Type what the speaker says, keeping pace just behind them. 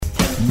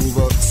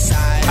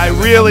I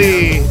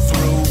really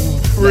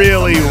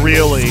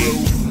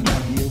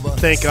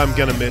think I'm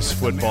going to miss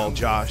football,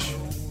 Josh.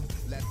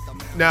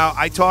 Now,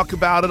 I talk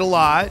about it a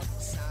lot.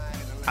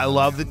 I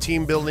love the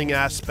team building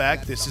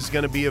aspect. This is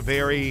going to be a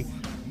very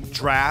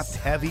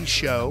draft-heavy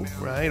show,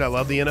 right? I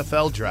love the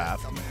NFL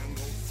draft.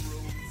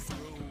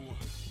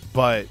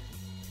 But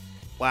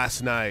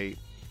last night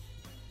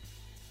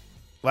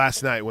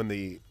when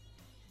the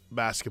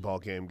basketball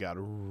game got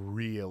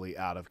really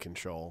out of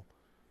control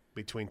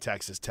between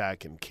Texas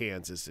Tech and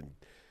Kansas, and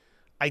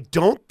I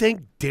don't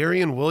think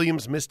Darian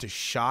Williams missed a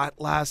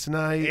shot last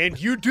night. And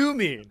you do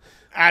mean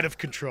out of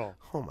control.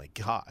 Oh, my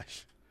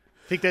gosh.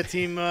 Think that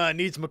team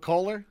needs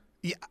McCullough?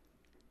 Yeah.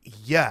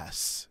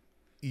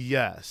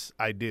 Yes,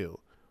 I do.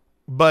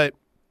 But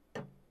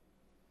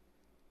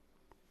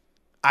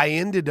I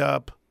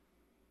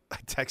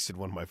texted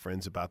one of my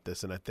friends about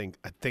this, and I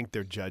think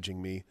they're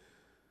judging me.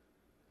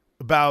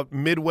 About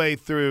midway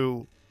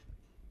through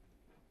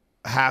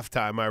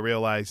halftime, I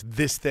realized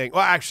this thing.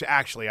 Well,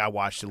 actually, I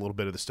watched a little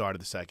bit of the start of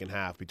the second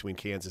half between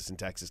Kansas and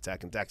Texas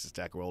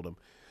Tech rolled them.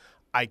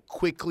 I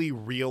quickly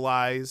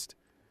realized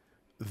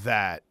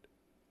that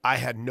I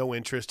had no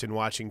interest in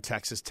watching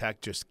Texas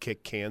Tech just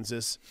kick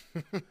Kansas.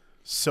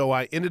 So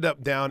I ended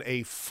up down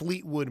a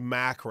Fleetwood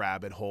Mac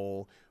rabbit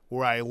hole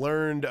where I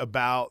learned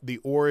about the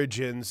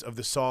origins of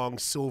the song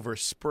Silver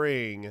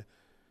Spring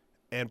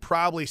and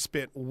probably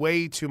spent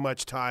way too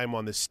much time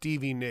on the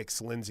Stevie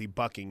Nicks, Lindsey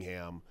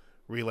Buckingham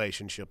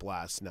relationship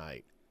last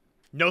night.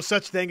 No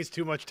such thing as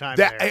too much time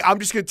there. I'm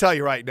just going to tell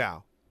you right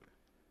now,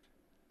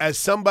 as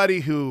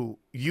somebody who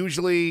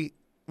usually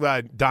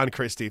Don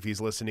Christie, if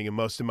he's listening, and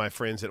most of my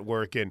friends at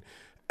work in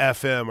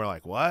FM are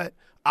like, what?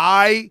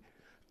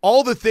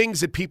 All the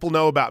things that people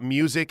know about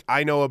music,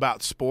 I know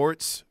about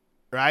sports,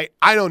 right?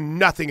 I know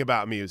nothing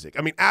about music.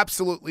 I mean,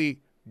 absolutely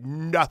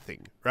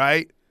nothing,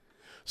 right?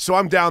 So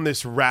I'm down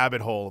this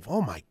rabbit hole of,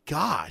 oh my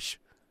gosh.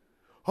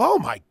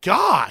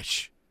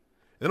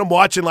 And then I'm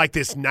watching like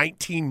this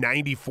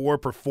 1994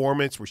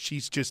 performance where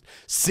she's just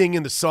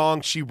singing the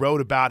song she wrote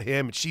about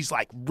him, and she's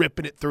like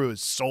ripping it through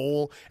his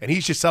soul, and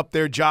he's just up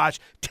there, Josh,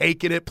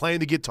 taking it,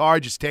 playing the guitar,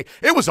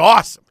 it was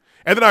awesome.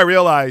 And then I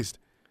realized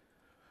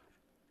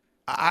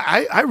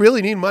I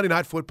really need Monday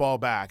Night Football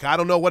back. I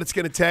don't know what it's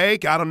going to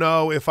take. I don't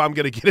know if I'm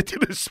going to get it to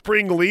the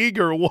spring league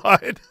or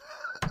what.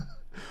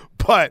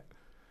 But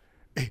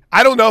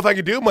I don't know if I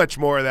could do much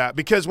more of that,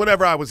 because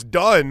whenever I was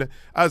done,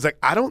 I was like,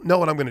 I don't know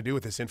what I'm going to do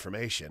with this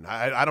information.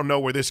 I don't know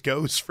where this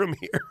goes from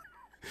here.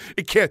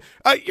 It can't.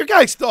 Your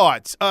guys'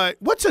 thoughts.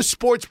 What's a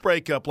sports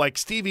breakup like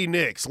Stevie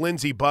Nicks,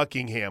 Lindsey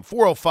Buckingham,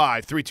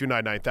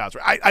 405-329-9000?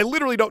 I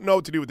literally don't know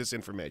what to do with this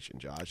information,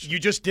 Josh. You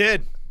just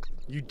did.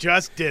 You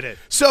just did it.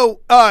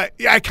 So,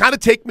 kind of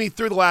take me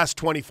through the last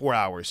 24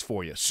 hours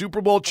for you.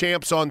 Super Bowl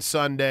champs on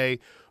Sunday.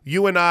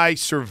 You and I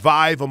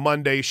survive a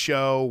Monday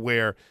show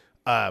where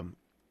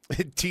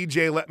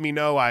TJ let me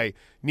know I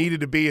needed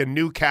to be in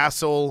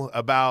Newcastle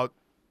about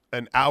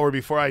an hour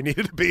before I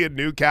needed to be in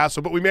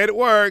Newcastle, but we made it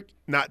work.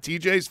 Not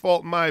TJ's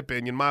fault, in my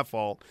opinion, my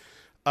fault.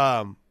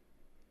 You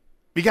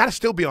got to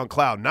still be on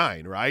cloud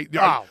nine, right?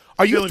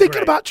 Are you thinking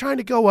great about trying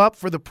to go up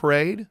for the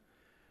parade?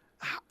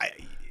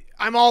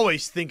 I'm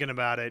always thinking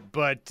about it,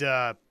 but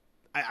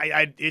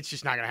it's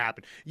just not going to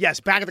happen. Yes,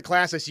 back at the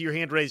class, I see your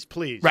hand raised,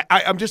 please. Right.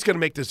 I'm just going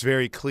to make this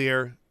very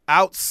clear.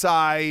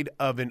 Outside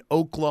of an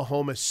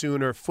Oklahoma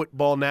Sooner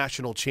football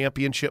national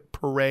championship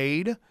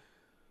parade,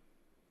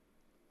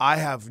 I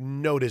have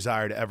no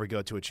desire to ever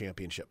go to a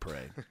championship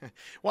parade.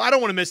 Well, I don't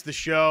want to miss the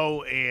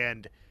show,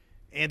 and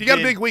you got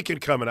a big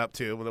weekend coming up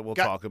too that we'll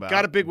talk about.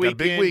 Got a big weekend.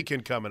 Got a big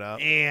weekend coming up,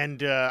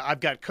 and I've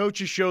got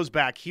coaches shows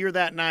back here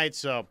that night.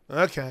 So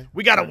okay,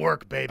 we got to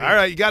work, baby. All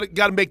right, you got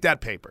to make that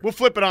paper. We'll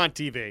flip it on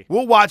TV.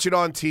 We'll watch it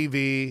on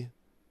TV.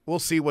 We'll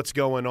see what's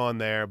going on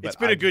there. But it's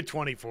been a good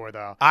 24,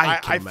 though.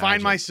 I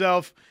find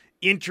myself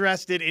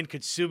interested in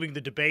consuming the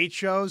debate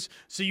shows,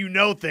 so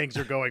things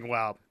are going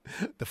well.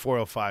 The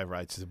 405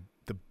 writes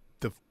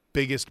the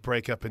biggest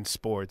breakup in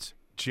sports: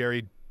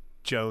 Jerry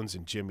Jones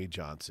and Jimmy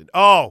Johnson.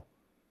 Oh,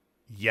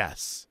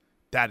 yes,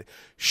 that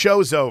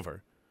show's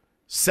over.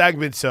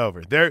 Segment's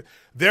over.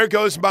 There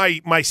goes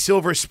my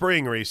Silver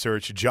Spring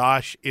research,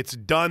 Josh. It's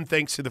done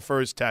thanks to the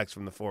first text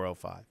from the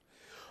 405.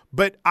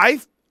 But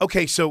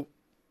so.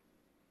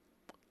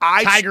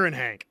 Tiger and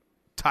Hank.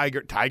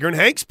 Tiger and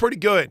Hank's pretty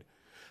good.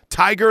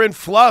 Tiger and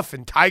Fluff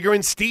and Tiger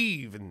and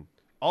Steve and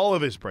all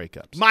of his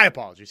breakups. My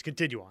apologies.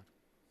 Continue on.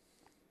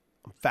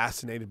 I'm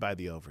fascinated by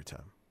the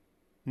overtime.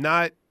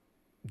 Not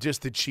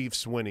just the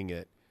Chiefs winning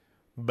it,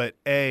 but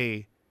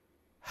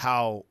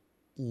how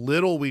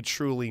little we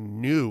truly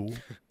knew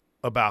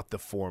about the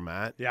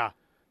format. Yeah.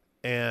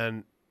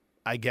 And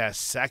I guess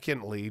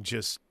secondly,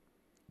 just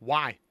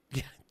why?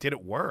 Yeah, did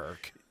it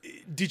work?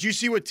 Did you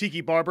see what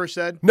Tiki Barber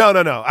said? No.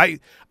 I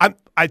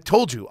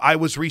told you I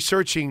was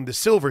researching the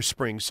Silver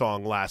Spring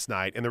song last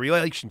night and the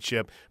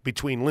relationship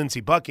between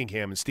Lindsey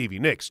Buckingham and Stevie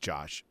Nicks,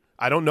 Josh.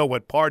 I don't know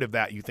what part of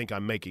that you think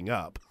I'm making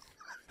up.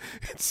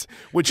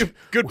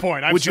 Good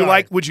point. Would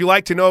you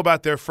like to know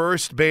about their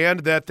first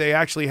band that they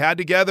actually had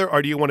together,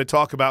 or do you want to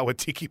talk about what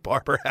Tiki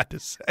Barber had to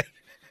say?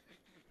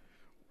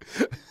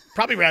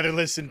 Probably rather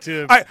listen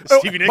to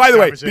Stevie Nicks. By the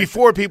way,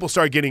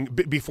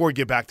 before we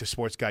get back to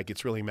Sports Guy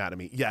gets really mad at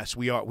me. Yes,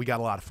 we got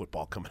a lot of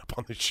football coming up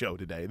on the show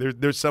today.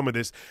 There's some of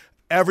this.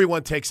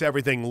 Everyone takes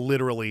everything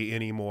literally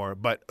anymore.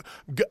 But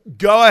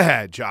go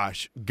ahead,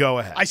 Josh. Go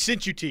ahead. I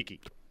sent you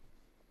Tiki.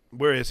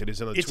 Where is it?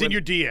 It's in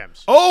your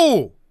DMs.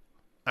 Oh,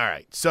 all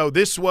right. So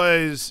this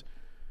was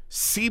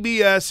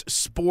CBS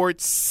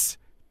Sports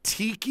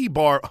Tiki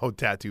Bar. Oh,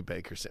 Tattoo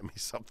Baker sent me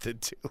something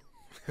too.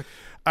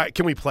 All right,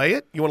 can we play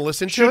it? You want to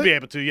listen to it? Should be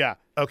able to, yeah.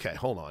 Okay,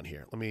 hold on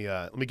here. Let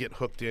me get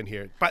hooked in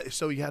here.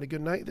 So you had a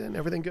good night then?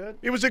 Everything good?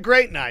 It was a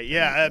great night,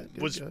 yeah.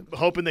 I was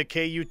hoping that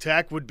KU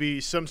Tech would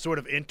be some sort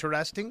of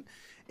interesting.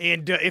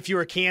 And if you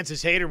were a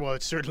Kansas hater, well,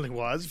 it certainly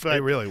was. But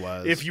it really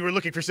was. If you were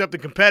looking for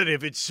something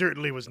competitive, it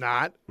certainly was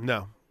not.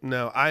 No.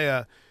 None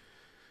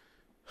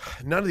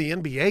of the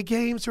NBA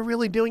games are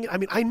really doing it. I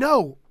mean, I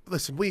know.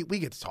 Listen, we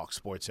get to talk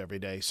sports every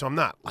day, so I'm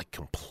not like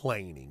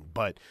complaining.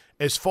 But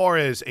as far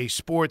as a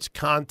sports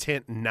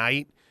content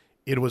night,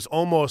 it was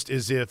almost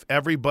as if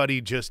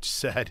everybody just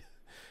said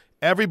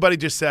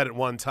at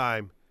one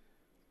time,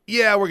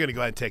 yeah, we're going to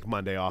go ahead and take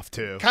Monday off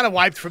too. Kind of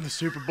wiped from the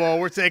Super Bowl.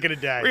 We're taking a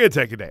day. We're going to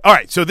take a day. All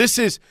right, so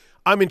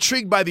I'm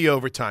intrigued by the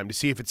overtime to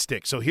see if it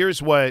sticks. So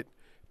here's what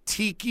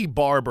Tiki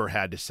Barber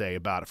had to say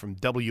about it from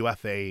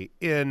WFA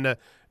in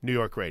New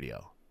York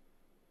radio.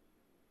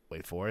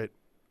 Wait for it.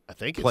 I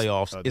think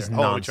playoffs is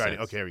nonsense.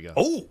 Okay, here we go.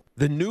 Oh,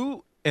 the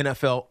new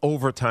NFL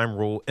overtime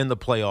rule in the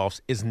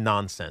playoffs is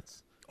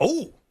nonsense.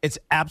 Oh, it's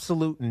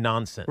absolute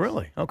nonsense.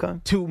 Really? Okay.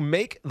 To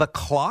make the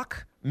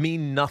clock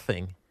mean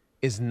nothing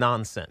is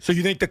nonsense. So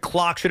you think the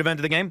clock should have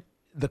ended the game?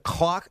 The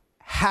clock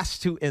has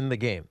to end the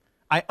game.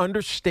 I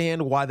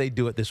understand why they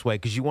do it this way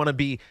because you want to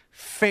be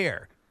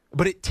fair,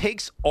 but it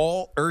takes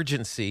all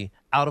urgency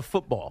out of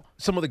football.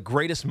 Some of the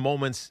greatest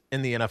moments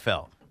in the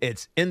NFL.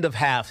 It's end of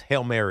half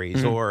Hail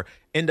Marys or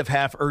end of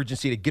half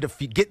urgency to get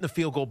in the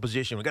field goal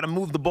position. We got to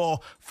move the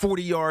ball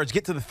 40 yards,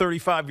 get to the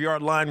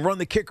 35-yard line, run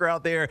the kicker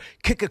out there,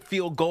 kick a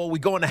field goal. We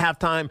go into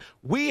halftime.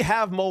 We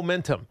have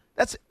momentum.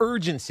 That's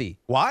urgency.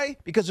 Why?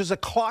 Because there's a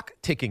clock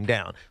ticking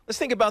down. Let's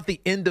think about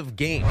the end of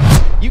game.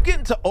 You get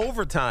into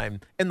overtime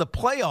in the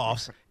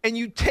playoffs, and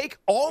you take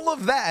all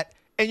of that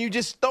and you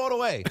just throw it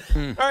away.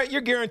 All right,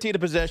 you're guaranteed a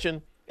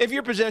possession. If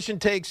your possession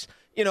takes,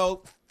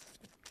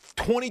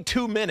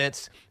 22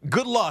 minutes,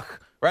 good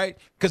luck, right?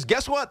 Because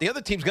guess what? The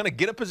other team's going to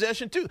get a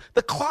possession too.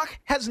 The clock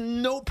has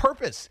no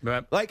purpose.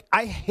 Right. Like,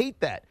 I hate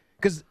that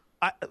because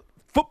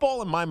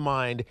football in my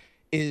mind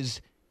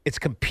it's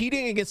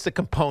competing against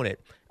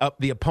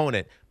the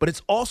opponent, but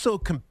it's also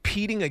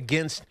competing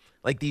against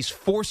like these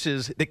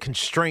forces that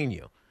constrain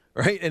you,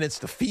 right? And it's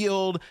the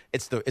field,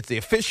 it's the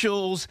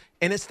officials,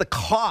 and it's the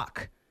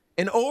clock.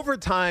 In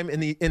overtime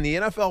in the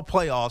NFL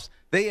playoffs,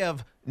 they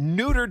have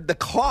neutered the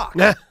clock.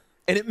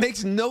 And it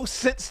makes no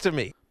sense to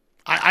me.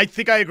 I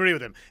think I agree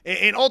with him.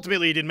 And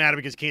ultimately, it didn't matter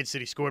because Kansas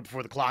City scored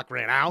before the clock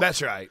ran out.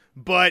 That's right.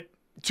 But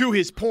to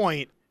his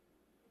point,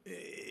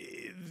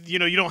 you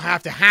don't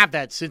have to have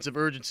that sense of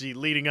urgency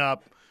leading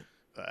up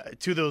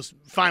to those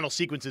final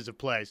sequences of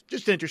plays.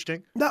 Just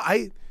interesting. No,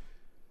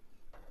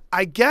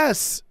 I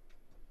guess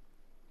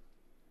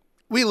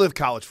we live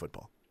college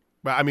football.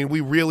 Right? I mean, we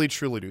really,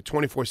 truly do.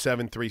 24/7,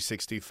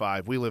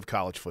 365. We live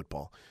college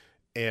football.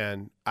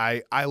 And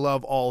I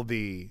love all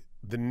the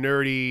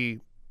nerdy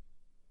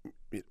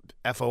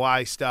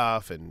FOI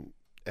stuff and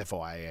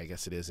FOIA, I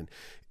guess it is. And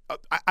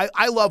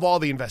I love all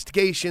the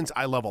investigations.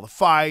 I love all the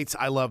fights.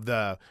 I love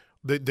the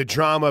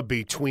drama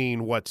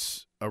between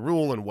what's a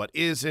rule and what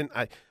isn't.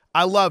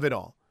 I love it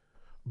all.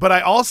 But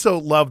I also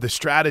love the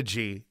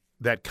strategy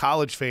that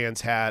college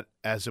fans had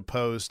as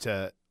opposed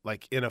to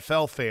like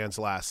NFL fans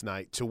last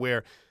night, to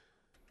where,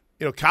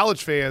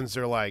 college fans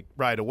are like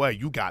right away,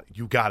 you got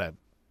to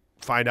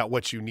find out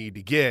what you need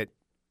to get.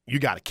 You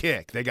got to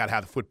kick. They got to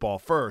have the football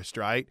first,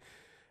 right?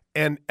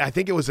 And I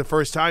think it was the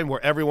first time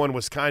where everyone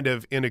was kind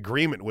of in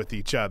agreement with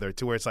each other,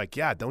 to where it's like,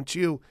 yeah,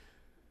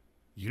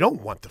 you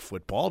don't want the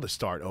football to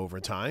start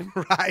overtime.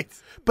 Right.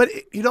 But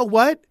you know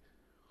what?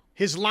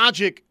 His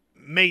logic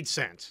made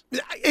sense.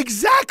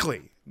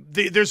 Exactly.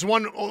 There's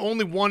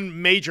only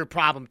one major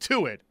problem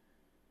to it.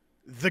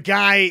 The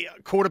guy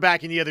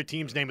quarterbacking the other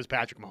team's name is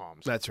Patrick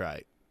Mahomes. That's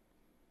right.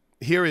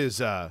 Here is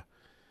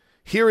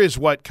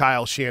what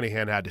Kyle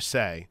Shanahan had to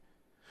say.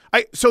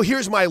 So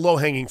here's my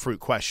low-hanging fruit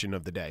question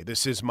of the day.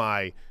 This is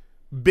my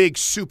big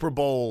Super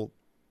Bowl,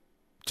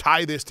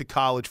 tie this to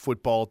college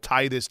football,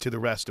 tie this to the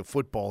rest of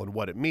football and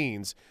what it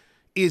means.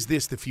 Is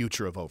this the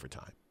future of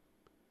overtime?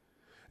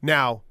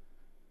 Now,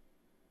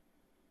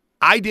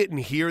 I didn't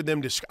hear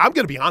them I'm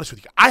going to be honest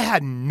with you. I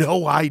had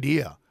no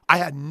idea. I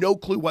had no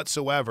clue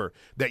whatsoever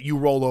that you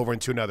roll over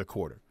into another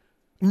quarter.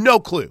 No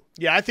clue.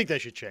 Yeah, I think they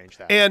should change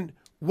that. And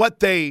what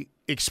they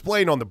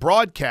explained on the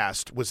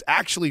broadcast was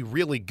actually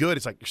really good.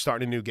 It's like, you're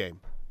starting a new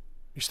game.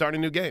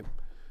 And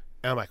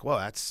I'm like, well,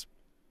 that's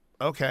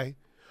okay.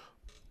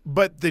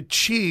 But the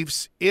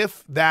Chiefs,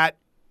 if that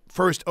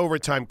first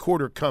overtime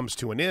quarter comes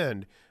to an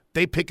end,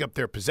 they pick up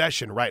their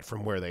possession right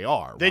from where they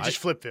are. They right? just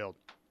flip field.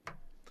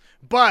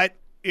 But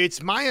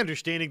it's my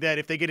understanding that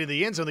if they get in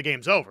the end zone, the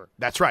game's over.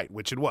 That's right,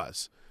 which it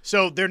was.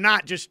 So they're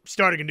not just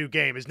starting a new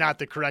game is not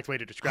the correct way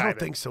to describe it. I don't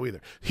think so either.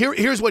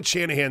 Here's what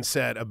Shanahan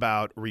said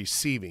about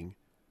receiving.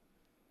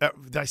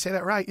 Did I say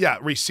that right? Yeah,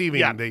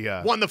 receiving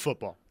won the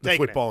football. The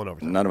football in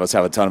overtime. None of us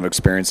have a ton of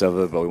experience of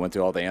it, but we went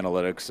through all the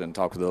analytics and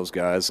talked with those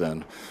guys,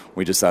 and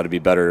we just thought it'd be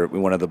better. We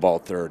wanted the ball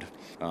third.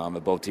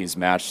 If both teams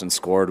matched and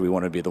scored, we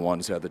wanted to be the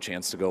ones who had the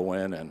chance to go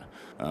win,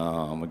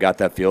 and we got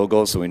that field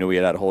goal, so we knew we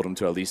had to hold them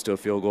to at least to a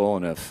field goal,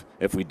 and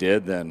if we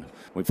did, then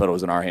we felt it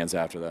was in our hands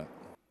after that.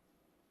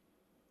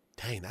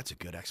 Dang, that's a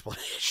good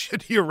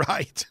explanation. You're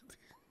right.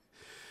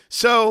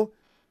 So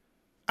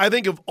I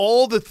think of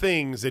all the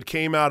things that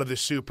came out of the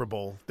Super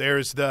Bowl,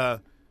 there's the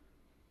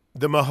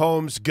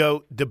Mahomes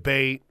GOAT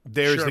debate.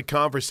 There's the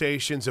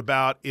conversations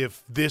about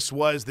if this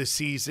was the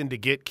season to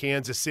get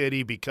Kansas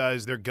City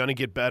because they're going to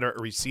get better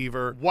at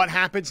receiver. What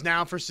happens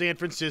now for San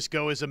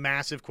Francisco is a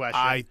massive question.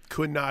 I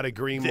could not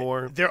agree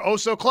more. They're oh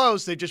so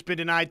close. They've just been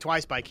denied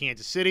twice by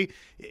Kansas City.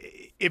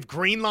 If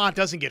Greenlaw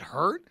doesn't get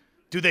hurt,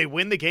 do they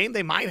win the game?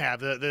 They might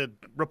have. The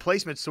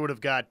replacement sort of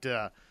got,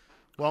 taken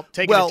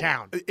to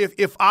town.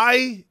 If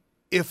I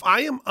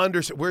am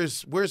under –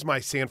 where's my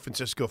San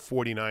Francisco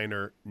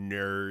 49er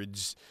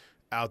nerds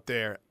out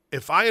there?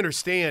 If I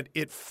understand,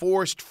 it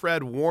forced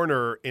Fred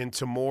Warner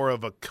into more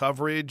of a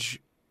coverage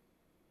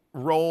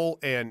role,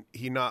 and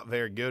he not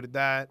very good at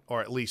that,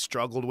 or at least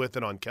struggled with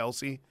it on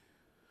Kelsey.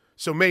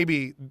 So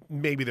maybe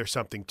there's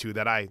something to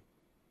that. I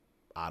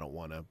don't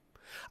want to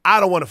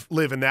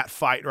live in that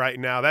fight right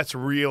now. That's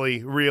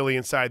really, really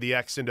inside the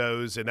X and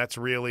O's, and that's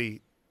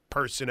really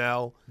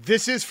personnel.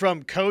 This is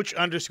from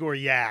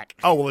Coach_Yak.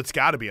 Oh, well, it's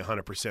got to be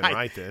 100%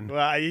 right then.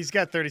 Well, he's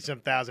got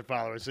 30-some thousand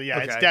followers, so yeah,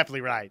 Okay. It's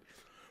definitely right.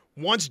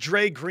 Once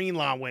Dre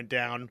Greenlaw went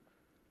down,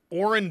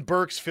 Oren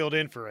Burks filled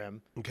in for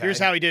him. Okay. Here's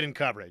how he did in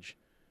coverage.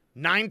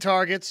 9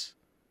 targets,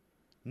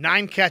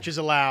 9 catches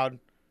allowed,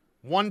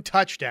 1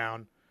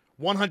 touchdown,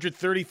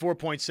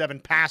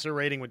 134.7 passer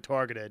rating when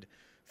targeted,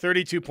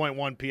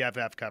 32.1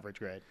 PFF coverage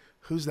grade.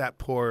 Who's that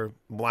poor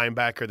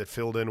linebacker that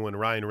filled in when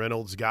Ryan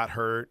Reynolds got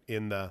hurt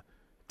in the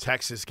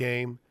Texas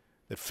game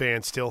that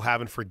fans still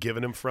haven't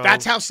forgiven him from?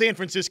 That's how San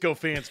Francisco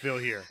fans feel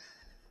here,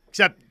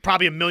 except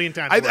probably a million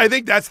times worse. I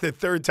think that's the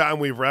third time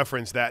we've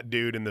referenced that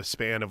dude in the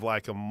span of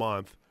like a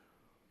month.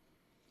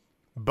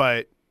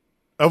 But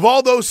of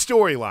all those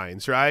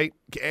storylines, right,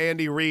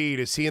 Andy Reid,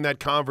 is he in that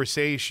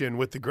conversation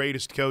with the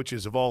greatest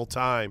coaches of all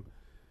time?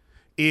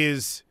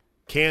 Is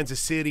Kansas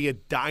City a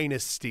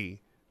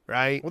dynasty,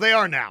 right? Well, they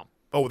are now.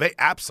 Oh, they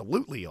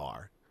absolutely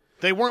are.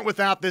 They weren't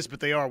without this, but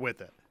they are with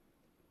it.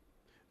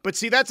 But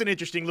see, that's an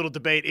interesting little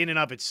debate in and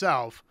of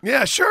itself.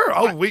 Yeah, sure.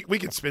 Oh, we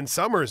can spend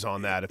summers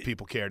on that if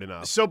people cared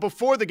enough. So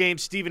before the game,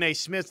 Stephen A.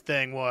 Smith's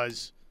thing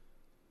was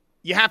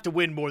you have to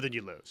win more than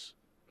you lose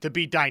to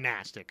be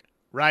dynastic,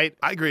 right?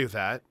 I agree with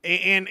that.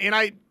 And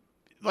I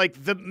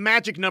like the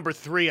magic number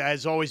 3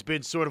 has always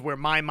been sort of where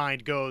my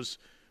mind goes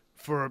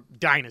for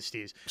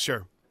dynasties.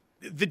 Sure.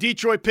 The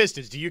Detroit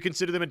Pistons, do you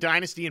consider them a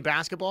dynasty in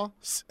basketball?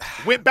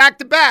 Went back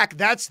to back.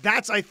 That's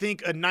I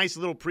think a nice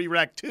little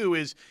prereq too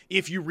is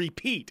if you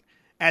repeat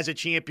as a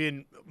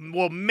champion,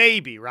 well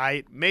maybe,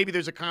 right? Maybe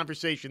there's a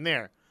conversation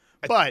there.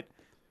 But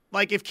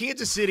like if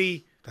Kansas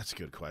City That's a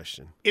good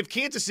question. If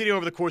Kansas City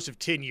over the course of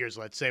 10 years,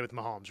 let's say with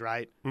Mahomes,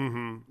 right?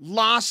 Mm-hmm.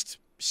 Lost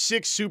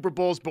 6 Super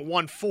Bowls but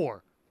won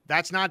 4.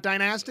 That's not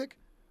dynastic?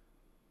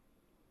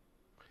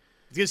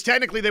 Because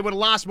technically they would have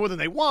lost more than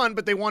they won,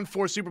 but they won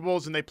 4 Super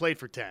Bowls and they played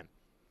for 10.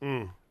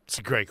 It's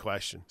a great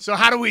question. So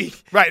how do we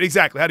 – Right,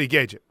 exactly. How do you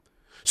gauge it?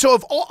 So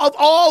of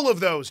all of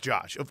those,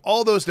 Josh, of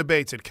all those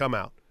debates that come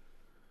out,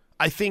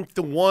 I think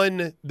the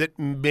one that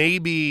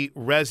maybe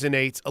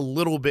resonates a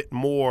little bit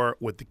more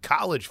with the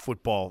college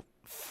football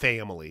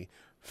family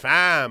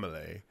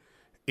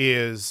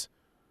is,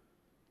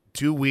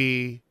 do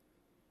we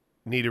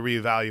need to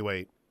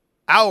reevaluate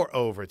our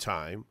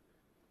overtime?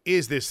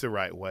 Is this the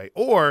right way?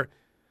 Or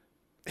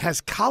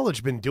has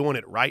college been doing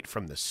it right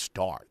from the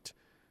start?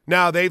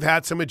 Now, they've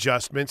had some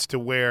adjustments to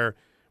where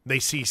they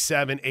see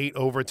 7, 8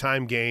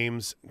 overtime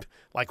games,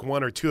 like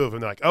 1 or 2 of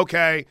them. They're like,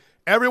 okay,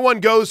 everyone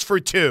goes for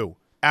 2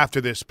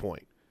 after this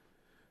point.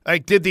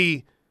 Like, did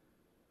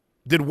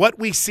what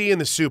we see in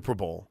the Super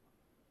Bowl,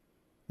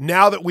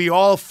 now that we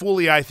all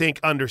fully, I think,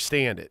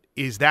 understand it,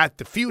 is that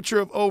the future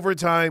of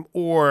overtime,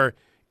 or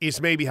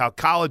is maybe how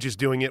college is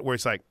doing it, where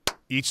it's like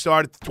each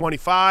start at the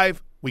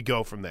 25, we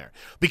go from there?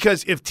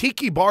 Because if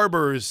Tiki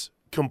Barber's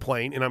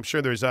complaint, and I'm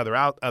sure there's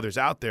others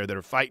out there that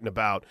are fighting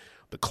about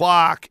the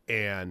clock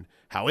and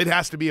how it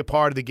has to be a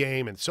part of the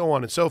game and so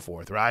on and so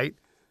forth, right?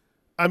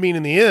 I mean,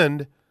 in the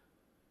end,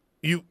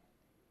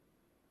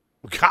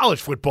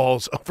 college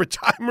football's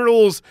overtime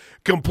rules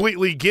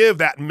completely give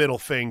that middle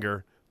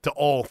finger to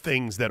all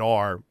things that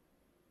are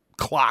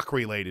clock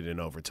related in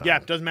overtime. Yeah,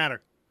 it doesn't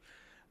matter.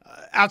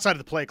 outside of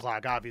the play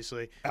clock,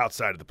 obviously.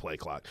 Outside of the play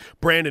clock.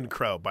 Brandon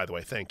Crow, by the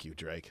way, thank you,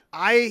 Drake.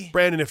 I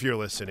Brandon, if you're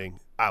listening,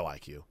 I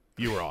like you.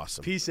 You were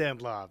awesome. peace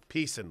and love.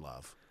 Peace and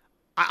love.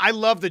 I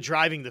love the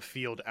driving the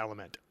field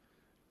element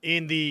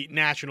in the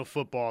National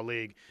Football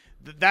League.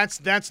 That's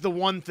the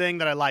one thing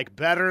that I like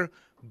better.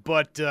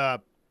 But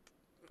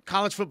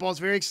college football is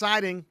very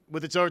exciting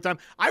with its overtime.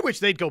 I wish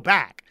they'd go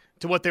back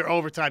to what their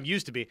overtime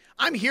used to be.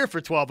 I'm here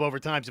for 12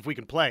 overtimes if we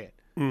can play it.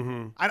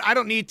 Mm-hmm. I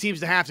don't need teams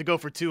to have to go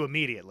for 2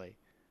 immediately.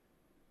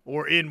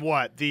 Or in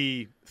what?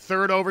 The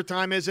third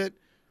overtime, is it?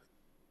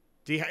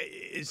 Do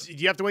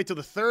you have to wait till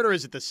the third, or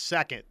is it the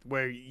second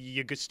where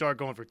you could start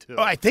going for 2?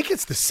 Oh, I think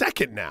it's the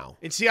second now.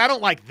 And see, I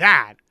don't like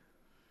that.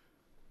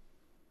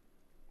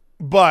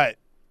 But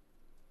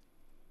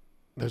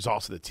there's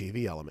also the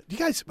TV element. You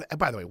guys,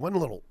 by the way, one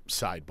little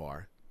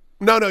sidebar.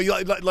 No,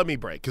 let me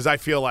break, because I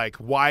feel like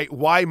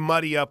why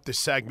muddy up the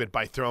segment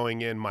by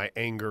throwing in my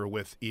anger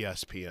with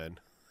ESPN?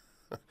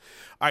 All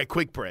right,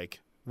 quick break.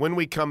 When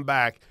we come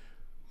back,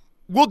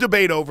 we'll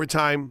debate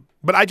overtime,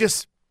 but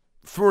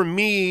for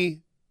me,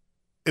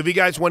 if you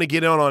guys want to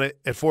get in on it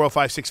at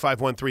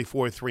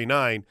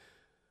 405-651-3439,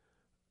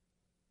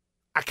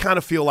 I kind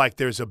of feel like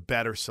there's a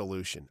better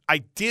solution.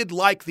 I did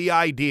like the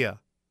idea.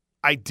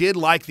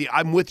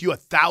 I'm with you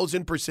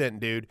 1,000%,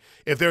 dude.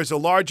 If there's a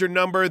larger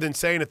number than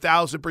saying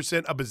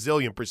 1,000%, a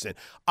bazillion percent.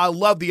 I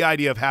love the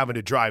idea of having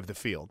to drive the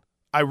field.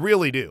 I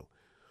really do.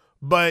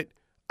 But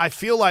I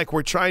feel like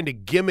we're trying to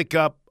gimmick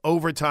up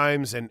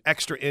overtimes and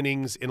extra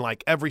innings in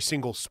like every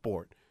single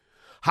sport.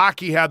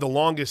 Hockey had the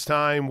longest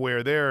time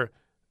where their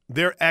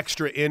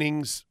extra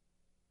innings.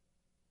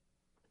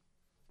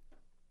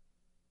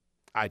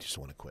 I just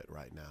want to quit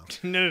right now.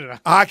 No.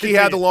 Hockey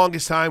had the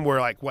longest time where,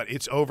 like,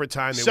 it's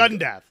overtime. Sudden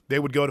death. They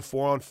would go to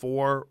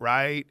 4-on-4,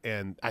 right?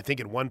 And I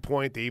think at one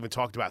point they even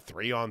talked about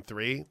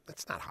 3-on-3.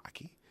 That's not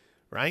hockey,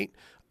 right?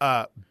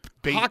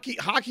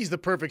 Hockey's the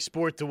perfect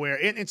sport to wear.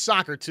 In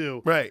soccer,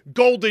 too. Right.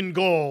 Golden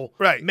goal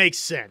right. makes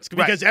sense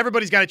because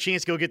everybody's got a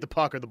chance to go get the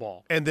puck or the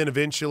ball. And then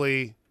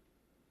eventually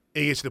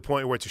it gets to the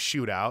point where it's a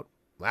shootout.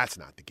 That's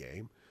not the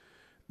game.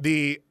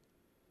 The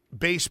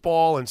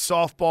baseball and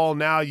softball,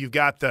 now you've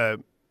got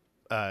the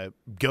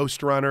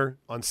ghost runner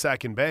on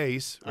second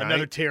base. Right?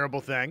 Another terrible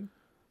thing.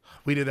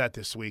 We did that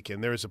this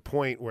weekend. There was a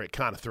point where it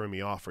kind of threw me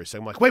off for a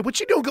second. I'm like, wait, what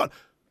you doing?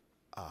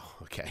 Oh,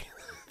 okay.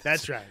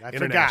 That's right. I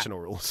International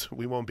rules.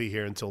 We won't be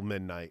here until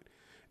midnight.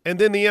 And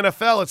then the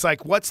NFL, it's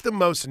like, what's the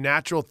most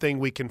natural thing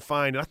we can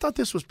find? And I thought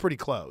this was pretty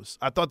close.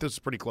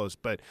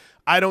 But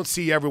I don't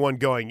see everyone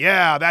going,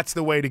 yeah, that's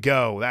the way to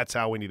go. That's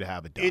how we need to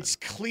have it done. It's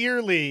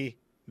clearly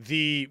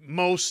the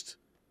most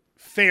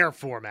fair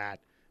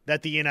format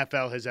that the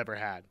NFL has ever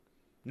had.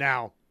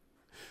 Now,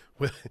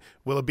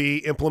 will it be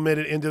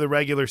implemented into the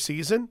regular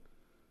season?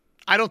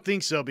 I don't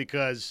think so,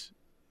 because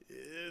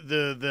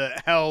the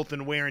health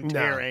and wear and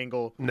tear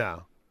angle.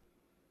 No.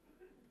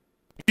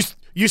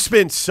 You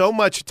spend so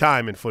much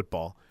time in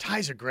football.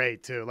 Ties are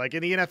great, too. Like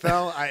in the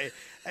NFL,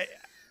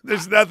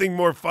 there's nothing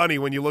more funny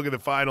when you look at the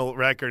final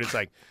record. It's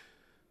like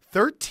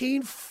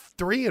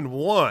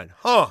 13-3-1.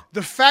 Huh.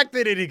 The fact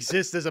that it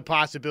exists as a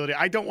possibility,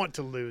 I don't want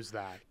to lose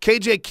that.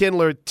 KJ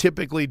Kindler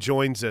typically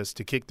joins us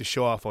to kick the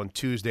show off on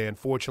Tuesday.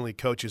 Unfortunately,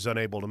 Coach is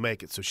unable to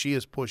make it, so she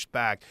is pushed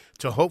back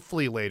to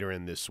hopefully later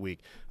in this week.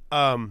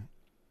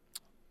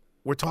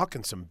 We're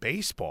talking some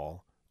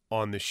baseball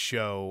on the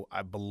show,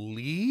 I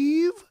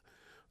believe,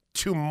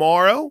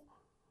 tomorrow.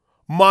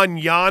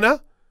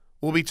 Mañana,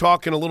 we'll be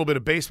talking a little bit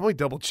of baseball. Let me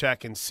double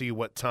check and see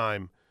what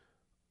time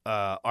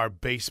our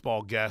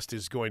baseball guest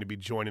is going to be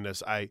joining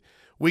us.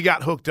 We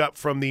got hooked up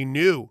from the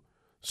new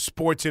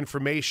sports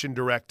information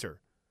director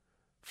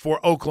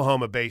for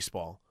Oklahoma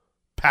baseball,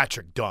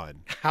 Patrick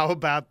Dunn. How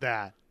about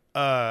that?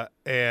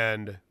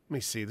 And let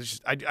me see.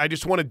 I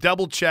just want to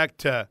double check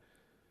to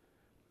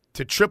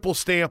triple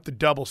stamp the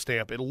double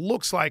stamp. It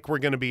looks like we're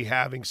going to be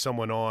having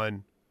someone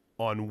on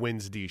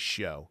Wednesday's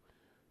show.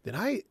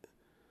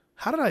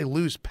 How did I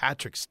lose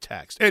Patrick's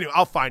text? Anyway,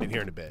 I'll find it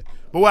here in a bit.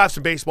 But we'll have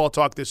some baseball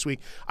talk this week.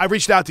 I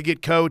reached out to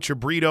get Coach or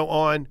Brito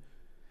on.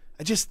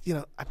 Could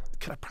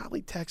I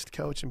probably text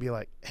Coach and be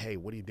like, hey,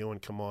 what are you doing?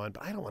 Come on.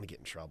 But I don't want to get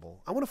in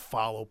trouble. I want to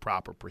follow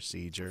proper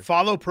procedure.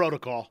 Follow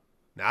protocol.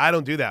 Now, I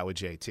don't do that with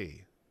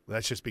JT.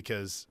 That's just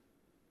because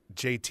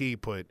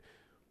JT put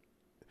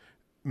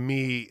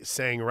me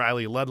saying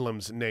Riley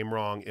Ludlam's name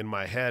wrong in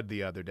my head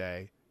the other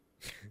day.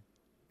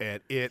 And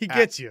he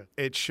gets you.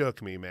 It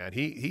shook me, man.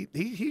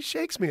 He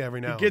shakes me every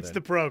now and then. He gets the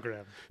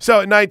program.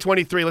 So at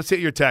 9:23, let's hit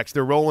your text.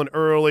 They're rolling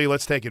early.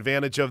 Let's take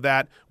advantage of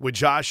that. With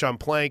Josh on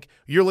Plank,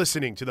 you're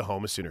listening to the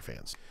Home of Sooner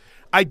Fans.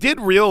 I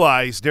did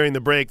realize during the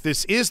break,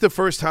 this is the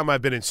first time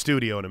I've been in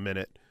studio in a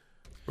minute,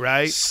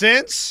 right?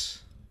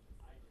 Since?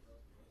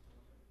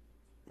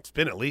 It's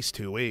been at least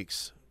 2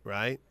 weeks,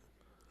 right?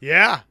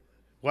 Yeah.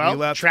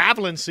 Well,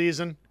 traveling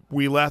season.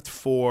 We left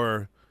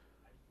for –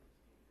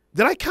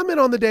 did I come in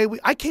on the day?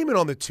 I came in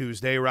on the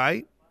Tuesday,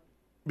 right?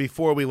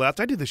 Before we left.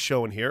 I did the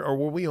show in here, or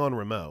were we on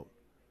remote?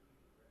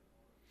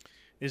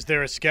 Is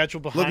there a schedule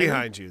behind Look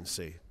behind you and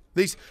see.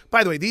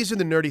 By the way, these are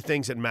the nerdy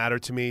things that matter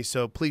to me,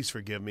 so please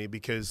forgive me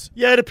because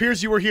Yeah, it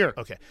appears you were here.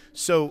 okay.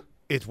 So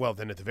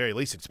then at the very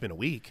least it's been a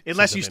week.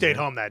 Unless since you I've been stayed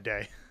here. home that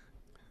day.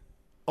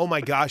 Oh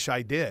my gosh,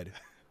 I did.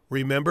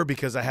 Remember,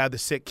 because I had the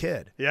sick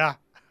kid. Yeah.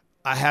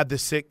 I had the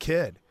sick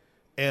kid,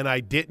 and I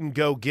didn't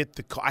go get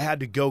the car. I had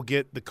to go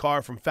get the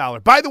car from Fowler.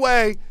 By the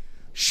way,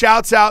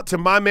 shouts out to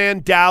my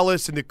man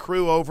Dallas and the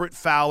crew over at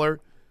Fowler.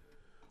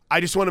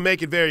 I just want to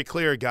make it very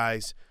clear,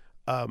 guys.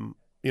 I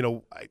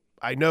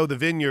know the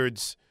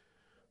Vineyards.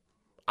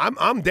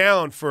 I'm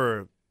down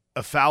for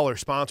a Fowler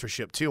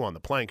sponsorship too on the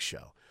Plank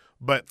Show,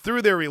 but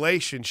through their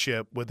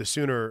relationship with the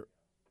Sooner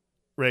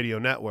Radio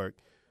Network,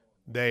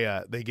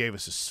 they gave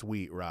us a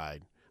sweet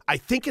ride. I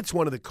think it's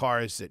one of the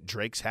cars that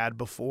Drake's had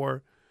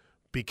before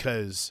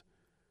because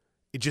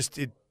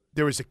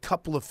there was a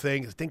couple of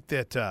things. I think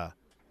that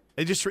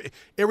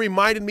it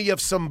reminded me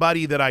of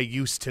somebody that I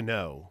used to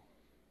know,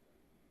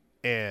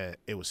 and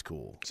it was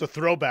cool. It's a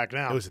throwback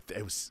now.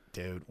 It was,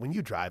 dude. When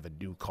you drive a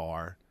new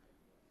car,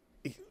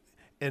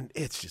 and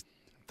it's just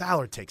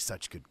Fowler takes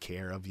such good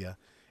care of you.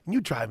 And you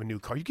drive a new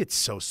car, you get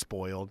so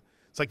spoiled.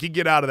 It's like you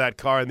get out of that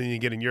car and then you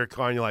get in your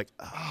car and you're like,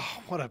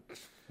 oh, what a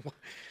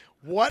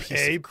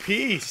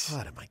piece.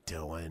 what am I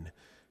doing?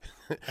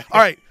 All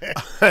right.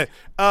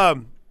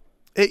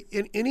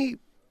 Any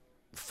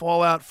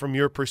fallout from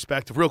your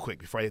perspective, real quick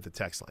before I hit the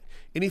text line,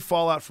 any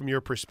fallout from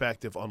your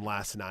perspective on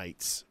last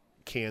night's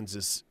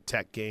Kansas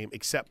Tech game,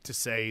 except to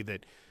say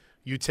that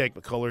you take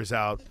McCullers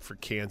out for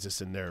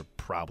Kansas and they're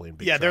probably in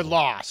big trouble? They're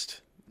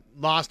lost.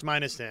 Lost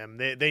minus him.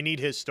 They need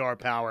his star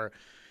power.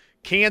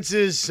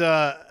 Kansas,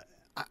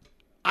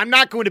 I'm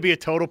not going to be a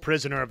total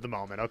prisoner of the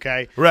moment,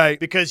 okay? Right.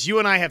 Because you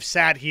and I have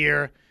sat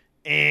here,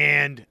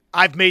 and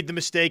I've made the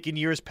mistake in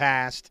years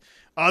past.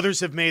 Others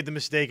have made the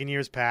mistake in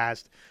years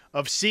past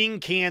of seeing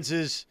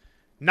Kansas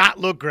not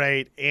look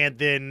great and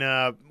then,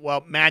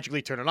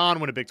 magically turn it on,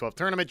 win a Big 12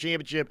 tournament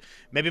championship,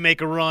 maybe make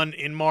a run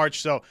in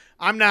March. So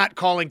I'm not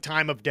calling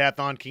time of death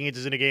on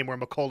Kansas in a game where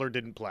McCullough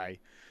didn't play.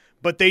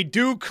 But they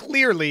do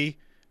clearly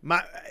 –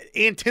 my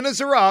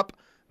antennas are up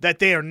that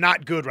they are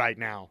not good right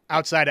now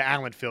outside of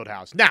Allen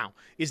Fieldhouse. Now,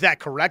 is that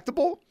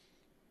correctable?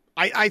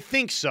 I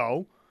think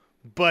so,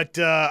 but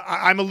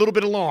I'm a little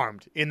bit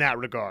alarmed in that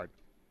regard.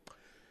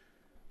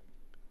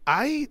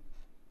 I've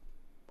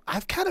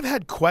kind of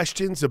had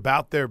questions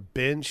about their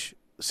bench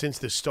since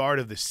the start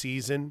of the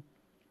season,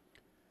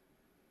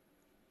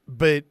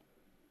 but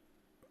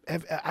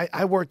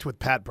I worked with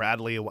Pat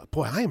Bradley.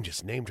 Boy, I am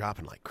just name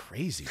dropping like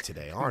crazy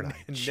today, aren't I?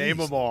 Name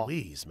them all.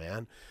 Please,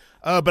 man.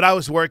 But I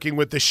was working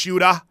with the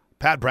shooter,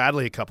 Pat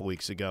Bradley, a couple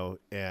weeks ago,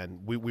 and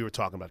we were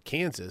talking about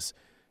Kansas,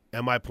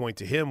 and my point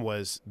to him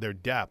was their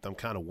depth. I'm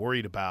kind of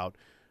worried about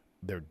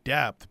their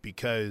depth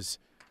because,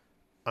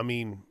 I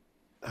mean,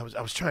 I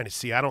was trying to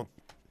see.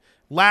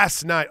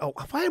 Last night,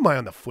 why am I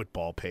on the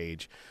football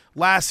page?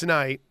 Last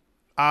night,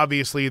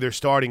 obviously, their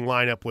starting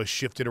lineup was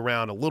shifted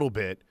around a little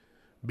bit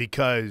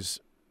because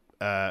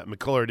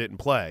McCullers didn't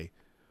play.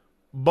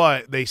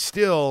 But they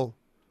still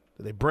 –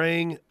 they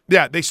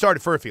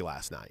started Furphy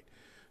last night.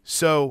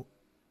 So,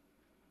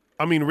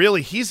 I mean,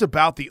 really, he's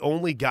about the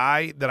only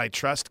guy that I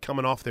trust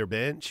coming off their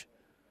bench.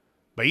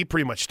 But he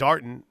pretty much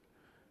starting.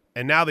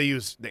 And now they've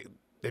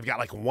got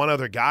like one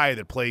other guy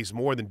that plays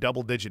more than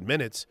double-digit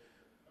minutes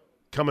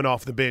coming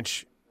off the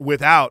bench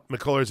without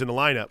McCullers in the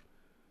lineup.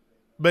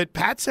 But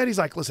Pat said, he's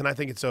like, listen, I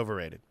think it's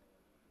overrated.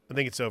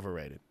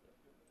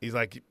 He's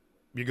like,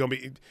 you're going to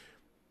be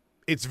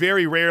 – it's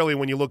very rarely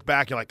when you look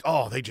back, you're like,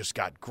 oh, they just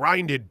got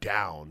grinded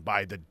down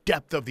by the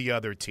depth of the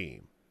other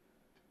team.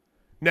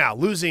 Now,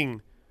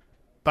 losing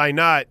by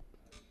not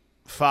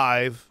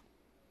 5,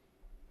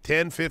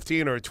 10,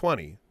 15, or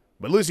 20,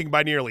 but losing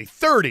by nearly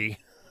 30.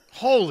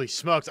 Holy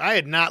smokes. I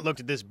had not looked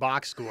at this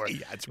box score.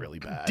 Yeah, it's really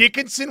bad.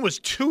 Dickinson was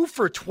 2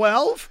 for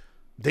 12?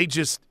 They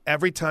just,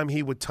 every time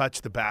he would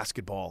touch the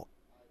basketball,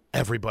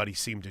 everybody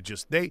seemed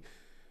to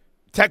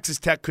Texas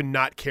Tech could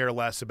not care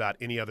less about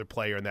any other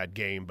player in that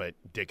game but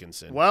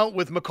Dickinson. Well,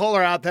 with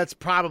McCullers out, that's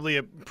probably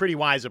a pretty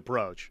wise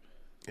approach.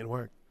 It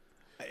worked.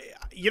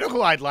 You know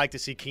who I'd like to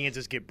see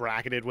Kansas get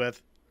bracketed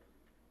with?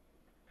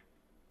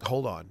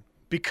 Hold on.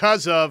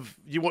 Because of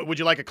would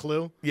you like a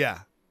clue? Yeah.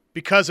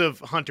 Because of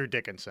Hunter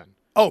Dickinson.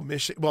 Oh,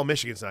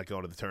 Michigan's not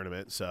going to the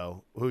tournament,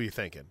 so who are you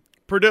thinking?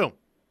 Purdue.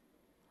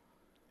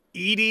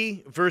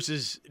 Edey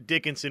versus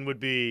Dickinson would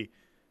be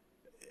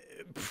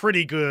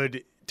pretty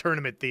good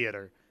tournament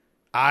theater.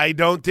 I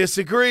don't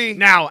disagree.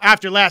 Now,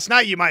 after last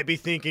night, you might be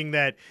thinking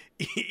that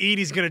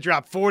Edey's going to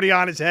drop 40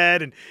 on his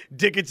head and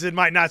Dickinson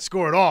might not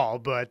score at all,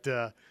 but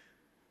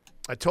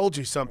I told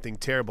you something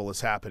terrible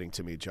is happening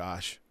to me,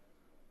 Josh.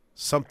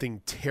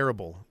 Something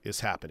terrible is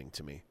happening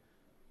to me.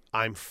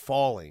 I'm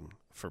falling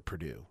for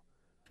Purdue.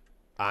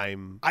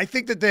 I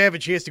think that they have a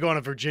chance to go on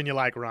a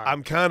Virginia-like run.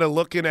 I'm kind of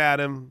looking at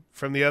him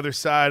from the other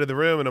side of the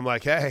room, and I'm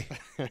like, hey,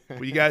 what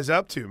are you guys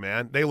up to,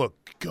 man? They look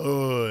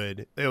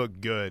good.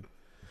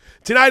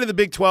 Tonight in the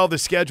Big 12, the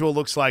schedule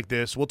looks like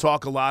this. We'll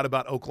talk a lot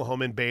about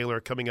Oklahoma and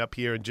Baylor coming up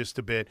here in just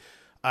a bit.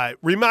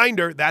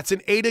 Reminder, that's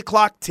an 8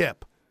 o'clock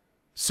tip.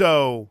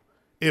 So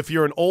If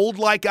you're an old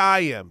like I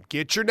am,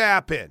 get your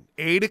nap in.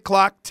 8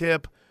 o'clock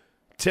tip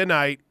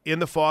tonight in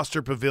the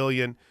Foster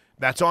Pavilion.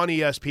 That's on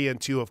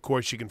ESPN2. Of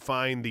course, you can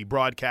find the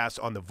broadcast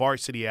on the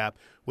Varsity app,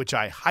 which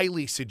I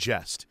highly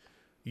suggest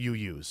you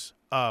use.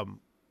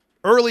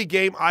 Early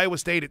game, Iowa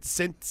State at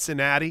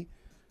Cincinnati,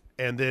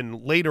 and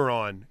then later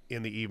on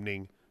in the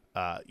evening,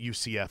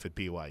 UCF at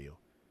BYU.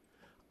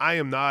 I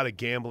am not a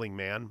gambling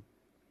man,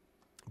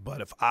 but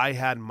if I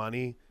had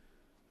money,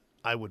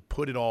 I would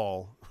put it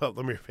all. Well,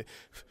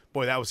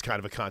 boy, that was kind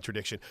of a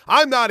contradiction.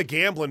 I'm not a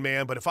gambling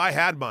man, but if I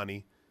had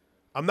money,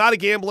 I'm not a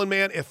gambling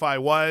man. If I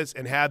was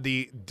and had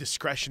the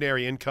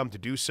discretionary income to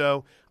do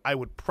so, I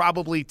would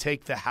probably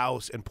take the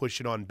house and push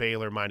it on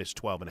Baylor minus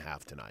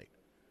 12.5 tonight.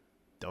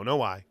 Don't know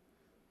why,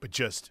 but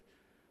just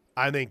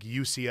I think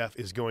UCF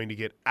is going to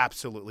get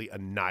absolutely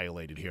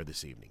annihilated here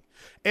this evening.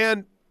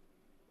 And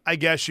I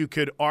guess you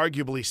could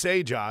arguably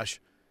say, Josh,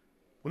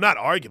 well, not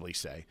arguably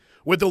say,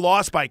 with the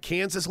loss by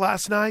Kansas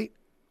last night,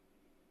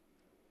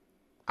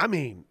 I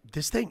mean,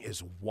 this thing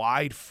is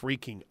wide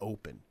freaking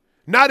open.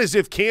 Not as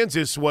if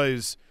Kansas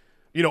was,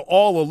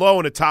 all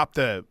alone atop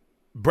the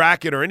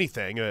bracket or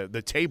anything,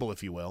 the table,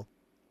 if you will.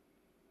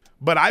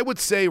 But I would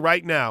say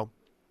right now.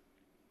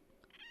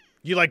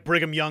 You like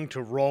Brigham Young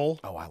to roll?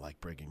 Oh, I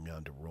like Brigham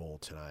Young to roll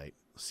tonight.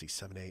 Let's see,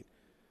 7-8.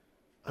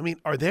 I mean,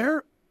 are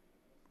there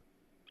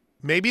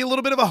maybe a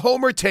little bit of a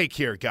homer take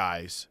here,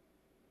 guys?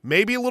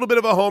 Maybe a little bit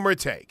of a homer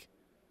take.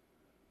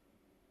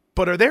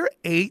 But are there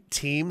 8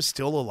 teams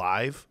still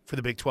alive for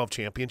the Big 12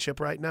 championship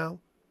right now?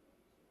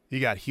 You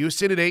got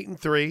Houston at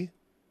 8-3.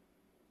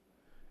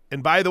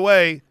 And by the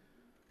way,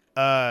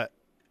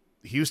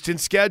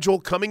 Houston's schedule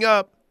coming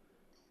up,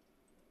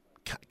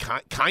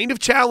 kind of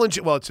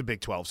challenging. Well, it's a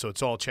Big 12, so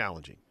it's all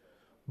challenging.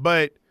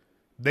 But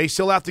they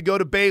still have to go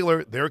to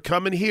Baylor. They're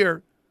coming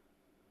here.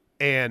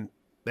 And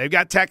they've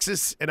got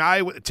Texas and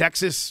Iowa.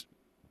 Texas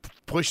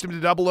pushed them to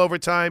double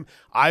overtime.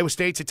 Iowa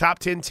State's a top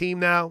 10 team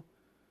now.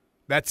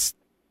 That's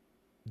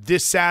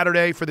this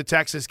Saturday for the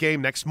Texas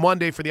game, next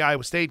Monday for the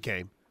Iowa State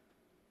game.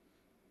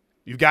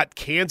 You've got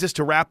Kansas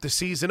to wrap the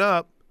season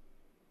up.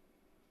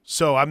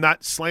 So I'm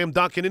not slam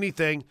dunking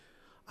anything.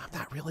 I'm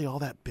not really all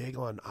that big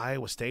on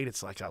Iowa State.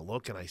 It's like I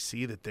look and I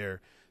see that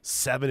they're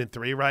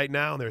 7-3 right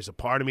now, and there's a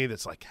part of me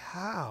that's like,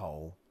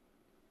 how?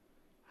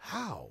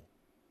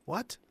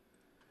 What?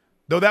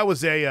 Though that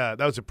was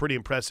a pretty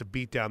impressive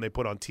beatdown they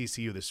put on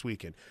TCU this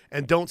weekend.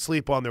 And don't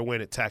sleep on their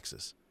win at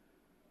Texas.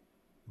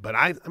 But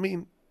I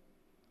mean,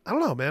 I don't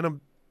know, man.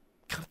 I'm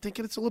kind of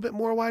thinking it's a little bit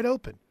more wide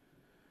open.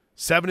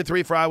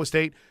 7-3 for Iowa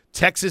State.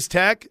 Texas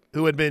Tech,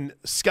 who had been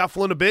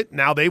scuffling a bit,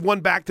 now they've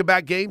won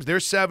back-to-back games. They're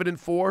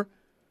 7-4.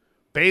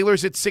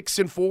 Baylor's at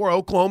 6-4.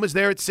 Oklahoma's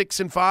there at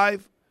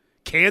 6-5.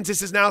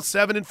 Kansas is now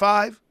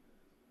 7-5.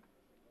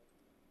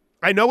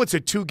 I know it's a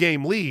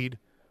 2-game lead,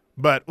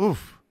 but I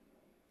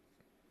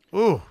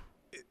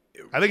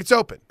think it's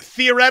open.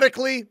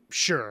 Theoretically,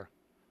 sure.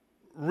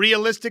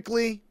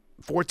 Realistically,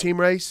 4-team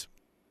race.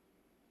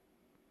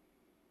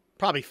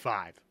 Probably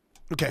 5.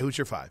 Okay, who's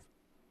your 5?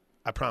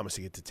 I promise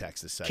to get to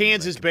Texas.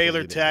 Kansas,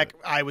 Baylor, Tech,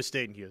 Iowa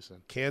State, and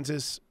Houston.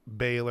 Kansas,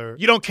 Baylor.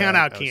 You don't count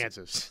out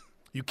Kansas.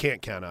 You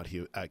can't count out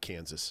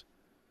Kansas.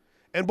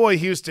 And boy,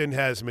 Houston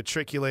has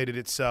matriculated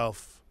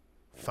itself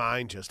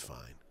fine, just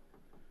fine.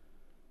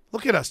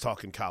 Look at us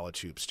talking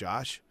college hoops,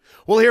 Josh.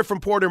 We'll hear from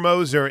Porter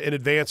Moser in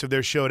advance of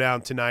their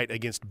showdown tonight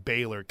against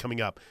Baylor coming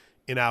up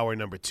in hour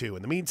number 2.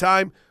 In the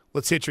meantime,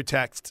 let's hit your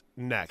text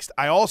next.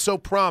 I also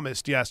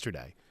promised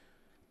yesterday,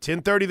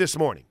 10:30 this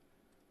morning,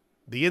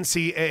 the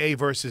NCAA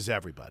versus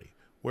everybody.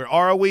 Where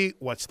are we?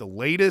 What's the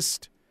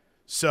latest?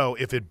 So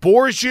if it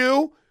bores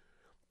you,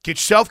 get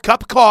yourself a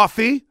cup of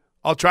coffee.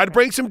 I'll try to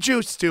bring some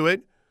juice to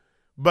it,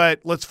 but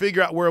let's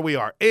figure out where we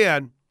are.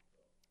 And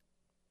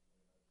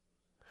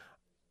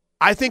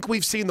I think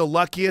we've seen the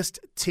luckiest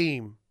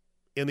team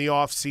in the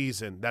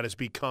offseason that has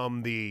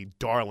become the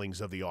darlings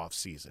of the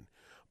offseason.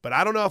 But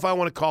I don't know if I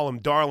want to call them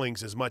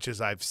darlings as much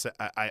as I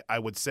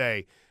would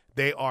say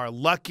they are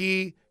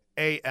lucky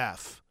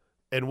AF.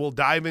 And we'll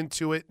dive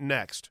into it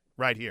next,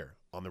 right here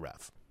on The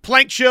Ref.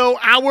 Plank Show,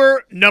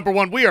 hour number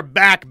 1. We are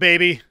back,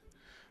 baby.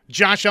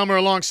 Josh Elmer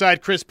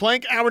alongside Chris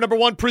Plank. Hour number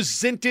 1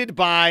 presented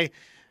by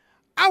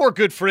our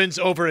good friends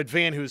over at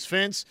Van Hoos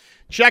Fence.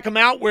 Check them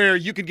out where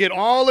you can get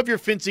all of your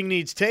fencing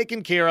needs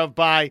taken care of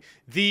by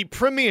the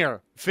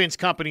premier fence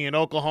company in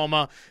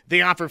Oklahoma.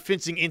 They offer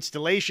fencing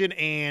installation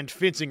and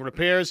fencing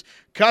repairs.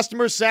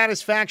 Customer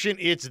satisfaction,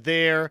 it's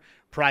their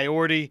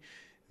priority.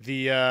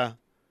 The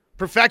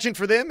perfection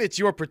for them, it's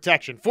your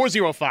protection.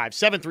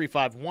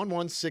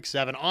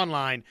 405-735-1167.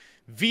 Online,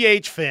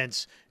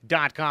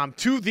 vhfence.com.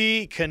 To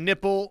the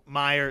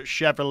Knippelmeyer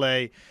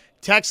Chevrolet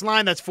text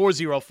line, that's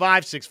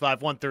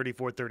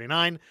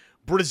 405-651-3439.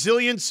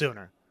 Brazilian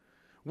Sooner.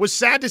 Was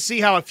sad to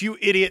see how a few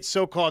idiot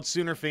so-called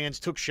Sooner fans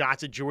took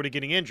shots at Jordy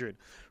getting injured.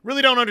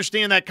 Really don't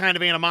understand that kind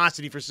of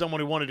animosity for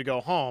someone who wanted to go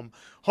home.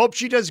 Hope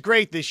she does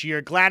great this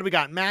year. Glad we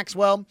got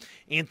Maxwell,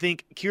 and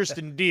think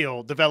Kirsten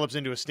Deal develops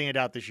into a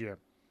standout this year.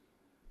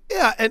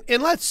 Yeah, and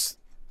let's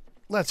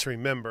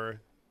remember,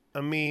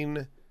 I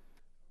mean,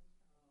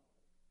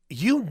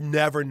 you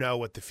never know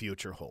what the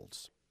future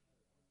holds.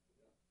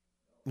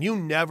 You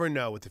never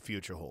know what the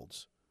future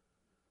holds.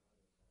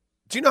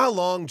 Do you know how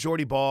long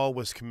Jordy Ball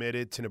was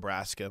committed to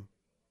Nebraska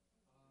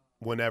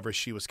whenever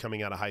she was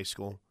coming out of high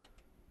school?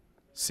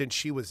 Since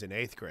she was in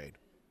 8th grade.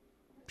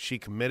 She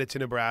committed to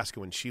Nebraska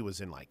when she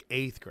was in like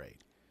 8th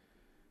grade.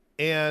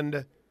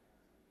 And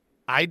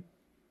I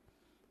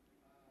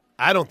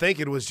don't think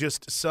it was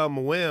just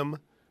some whim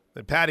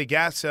that Patty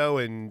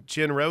Gasso and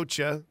Jen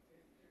Rocha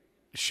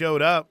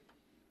showed up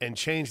and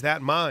changed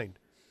that mind.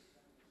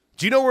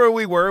 Do you know where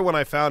we were when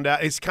I found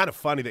out? It's kind of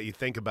funny that you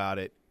think about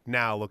it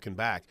now looking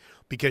back,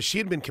 because she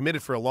had been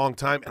committed for a long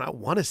time, and I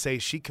want to say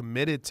she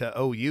committed to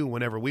OU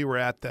whenever we were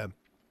at the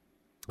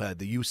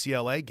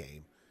UCLA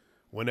game,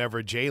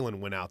 whenever Jalen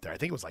went out there. I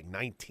think it was like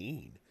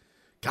 19.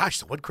 Gosh,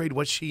 so what grade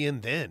was she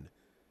in then?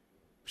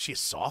 Was she a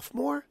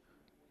sophomore?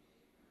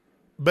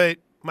 But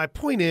my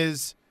point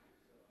is,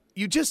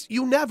 you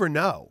never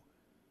know.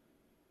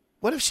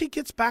 What if she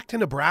gets back to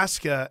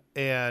Nebraska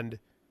and,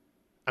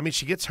 I mean,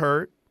 she gets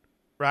hurt,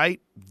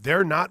 right?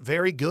 They're not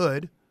very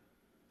good.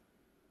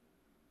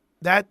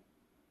 That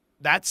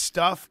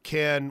stuff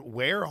can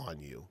wear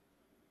on you.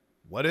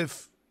 What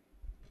if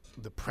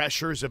the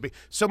pressures of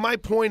so my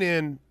point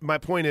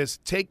is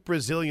take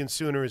Brazilian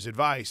Sooners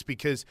advice,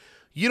 because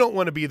you don't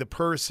want to be the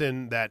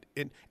person that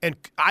and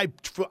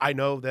I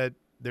know that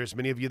there's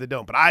many of you that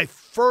don't, but I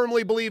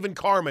firmly believe in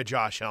karma,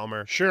 Josh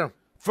Helmer. Sure.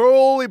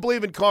 Fully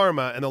believe in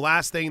karma, and the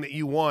last thing that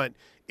you want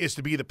is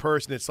to be the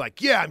person that's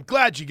like, yeah, I'm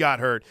glad you got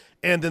hurt,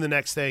 and then the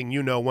next thing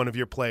you know, one of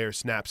your players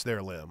snaps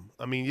their limb.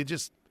 I mean,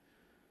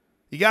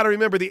 you got to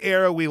remember the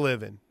era we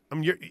live in. I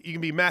mean, you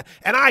can be mad.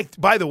 And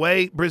by the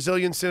way,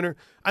 Brazilian Center,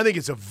 I think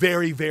it's a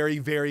very, very,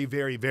 very,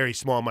 very, very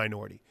small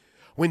minority.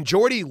 When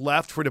Jordy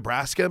left for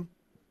Nebraska,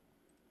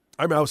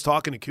 I remember I was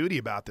talking to Cootie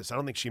about this. I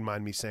don't think she'd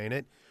mind me saying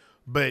it.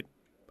 But,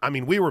 I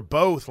mean, we were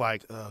both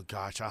like, oh,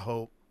 gosh, I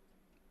hope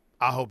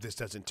this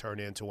doesn't turn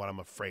into what I'm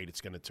afraid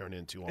it's going to turn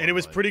into. And it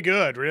was pretty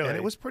good, really. And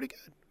it was pretty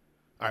good.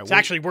 All right, it's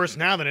actually worse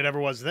now than it ever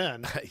was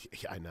then.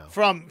 Yeah, I know.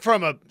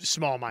 From a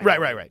small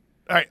minority. Right.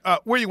 All right,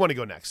 where do you want to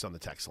go next on the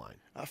text line?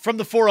 From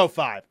the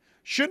 405.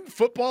 Shouldn't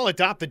football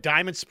adopt the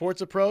diamond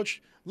sports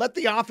approach? Let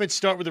the offense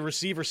start with the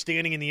receiver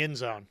standing in the end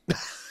zone.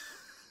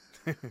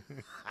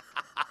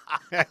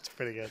 That's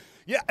pretty good.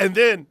 Yeah, and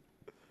then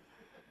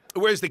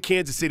where's the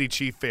Kansas City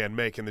Chief fan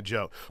making the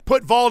joke?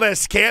 Put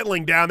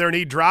Valdez-Scantling down there and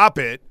he'd drop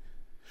it.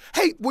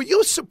 Hey, were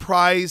you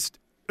surprised?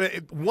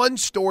 One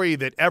story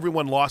that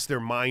everyone lost their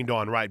mind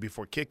on right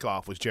before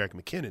kickoff was Jerick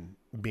McKinnon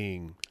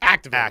being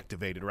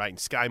activated, right? And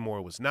Sky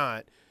Moore was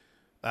not.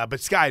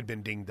 But Sky had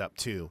been dinged up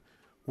too.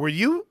 Were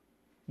you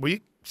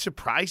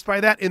surprised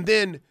by that? And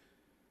then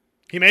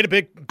he made a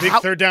big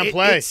third down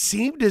play. It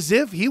seemed as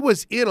if he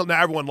was in.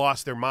 Now everyone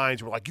lost their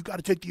minds. We're like, you got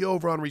to take the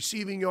over on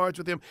receiving yards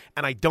with him.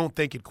 And I don't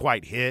think it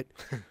quite hit.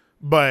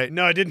 But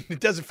no, it didn't. It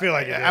doesn't feel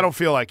like it did. I don't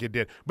feel like it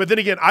did. But then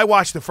again, I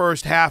watched the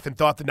first half and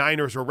thought the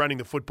Niners were running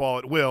the football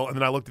at will. And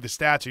then I looked at the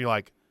stats and you're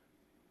like,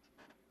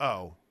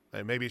 oh.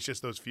 And maybe it's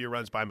just those few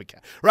runs by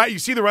McCaffrey. Right? You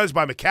see the runs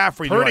by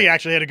McCaffrey. Purdy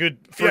actually had a good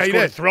first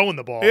quarter throwing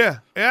the ball.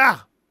 Yeah.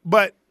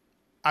 But,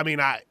 I mean,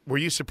 were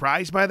you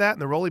surprised by that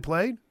and the role he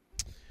played?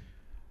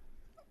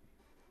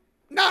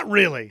 Not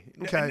really.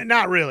 Okay.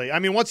 Not really. I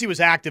mean, once he was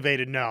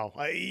activated, no.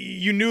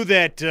 You knew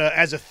that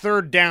as a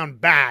third down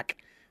back,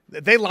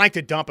 they like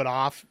to dump it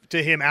off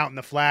to him out in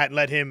the flat and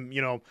let him,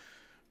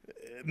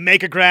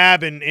 make a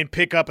grab and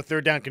pick up a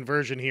third down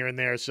conversion here and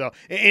there. So,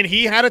 and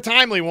he had a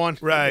timely one.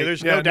 Right.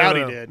 There's no doubt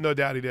he did. No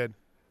doubt he did.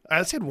 All right,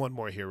 let's hit one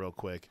more here real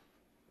quick.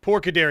 Poor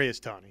Kadarius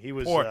Toney. He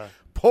was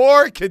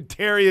poor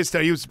Kadarius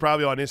Toney. He was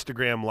probably on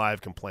Instagram Live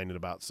complaining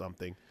about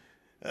something.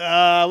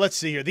 Let's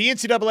see here. The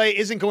NCAA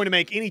isn't going to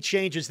make any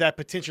changes that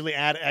potentially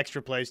add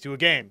extra plays to a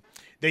game.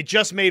 They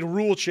just made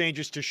rule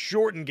changes to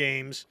shorten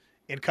games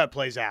and cut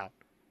plays out.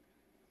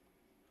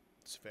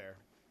 It's fair.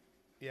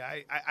 Yeah,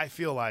 I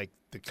feel like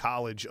the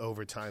college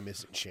overtime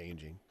isn't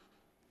changing.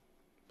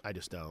 I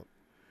just don't.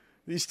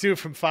 These two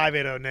from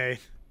 580 Nate.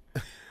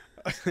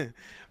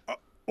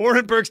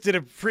 Orenburgs did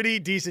a pretty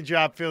decent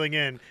job filling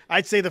in.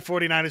 I'd say the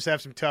 49ers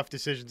have some tough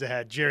decisions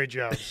ahead. Jerry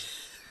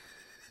Jones.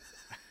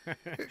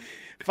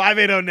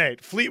 580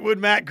 Nate. Fleetwood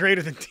Mac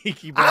greater than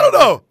Tiki Barber.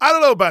 I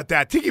don't know about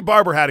that. Tiki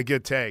Barber had a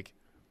good take.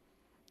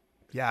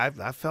 Yeah,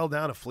 I fell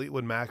down a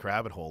Fleetwood Mac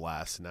rabbit hole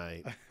last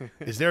night.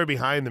 Is there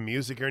behind the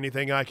music or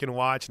anything I can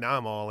watch? Now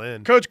I'm all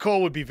in. Coach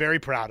Cole would be very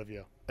proud of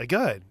you.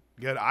 Good.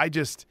 I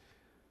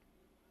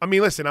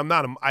mean, listen,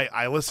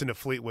 I listen to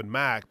Fleetwood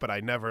Mac, but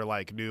I never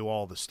knew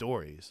all the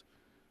stories.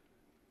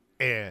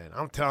 And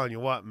I'm telling you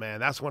what,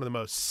 man, that's one of the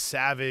most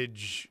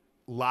savage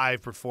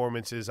live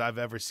performances I've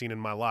ever seen in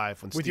my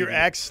life. With your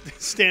ex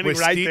standing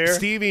right there.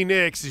 Stevie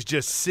Nicks is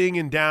just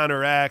singing down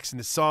her ex and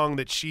the song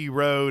that she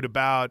wrote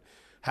about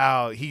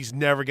how he's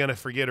never going to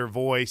forget her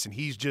voice, and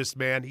he's just,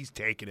 man, he's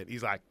taking it.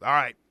 He's like, all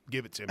right,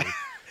 give it to me.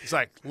 He's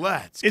like,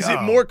 let's Is go.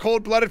 it more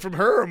cold-blooded from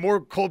her or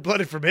more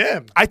cold-blooded from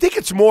him? I think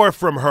it's more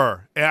from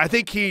her. And I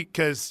think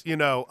because,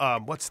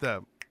 what's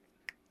the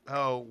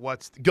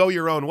Go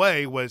Your Own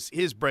Way was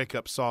his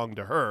breakup song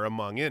to her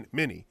among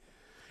many.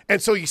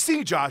 And so you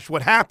see, Josh,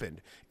 what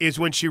happened is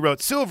when she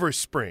wrote Silver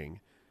Spring,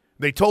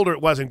 they told her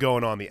it wasn't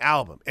going on the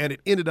album, and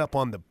it ended up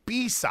on the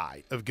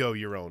B-side of Go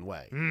Your Own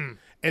Way.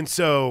 And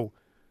so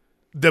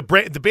the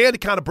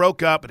band kind of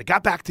broke up, and they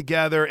got back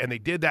together, and they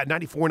did that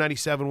 94,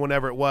 97,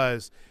 whenever it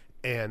was,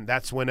 and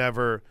that's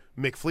whenever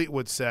Mick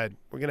Fleetwood said,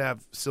 we're going to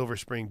have Silver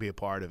Spring be a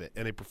part of it.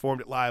 And they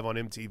performed it live on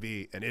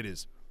MTV, and it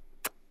is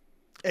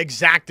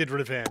exacted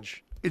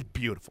revenge. It's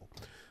beautiful.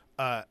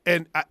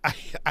 And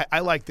I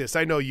like this.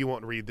 I know you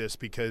won't read this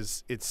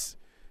because it's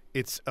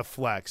a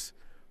flex.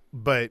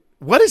 But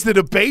what is the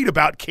debate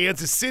about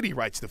Kansas City,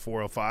 writes the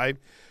 405?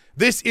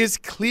 This is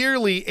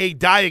clearly a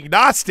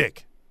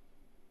diagnostic.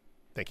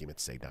 I think he meant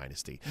to say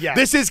dynasty. Yeah.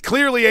 This is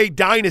clearly a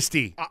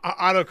dynasty.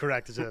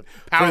 Autocorrect is a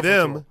powerful for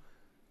them, tool.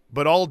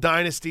 But all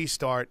dynasties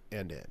start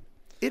and end.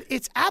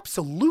 It's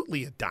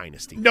absolutely a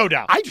dynasty. No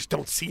doubt. I just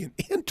don't see an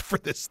end for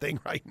this thing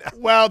right now.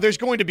 Well, there's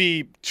going to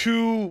be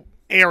two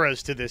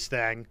eras to this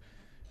thing.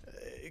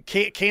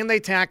 Can they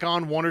tack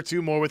on one or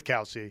two more with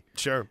Kelsey?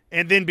 Sure.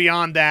 And then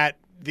beyond that,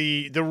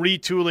 the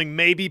retooling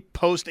maybe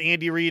post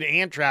Andy Reid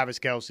and Travis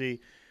Kelsey.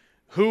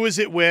 Who is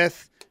it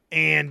with,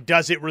 and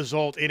does it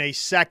result in a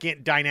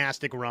second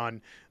dynastic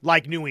run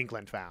like New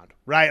England found?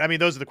 Right? I mean,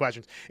 those are the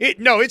questions.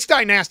 It's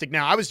dynastic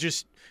now. I was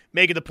just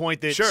making the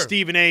point that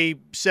Stephen A.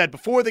 said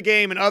before the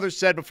game and others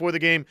said before the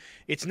game,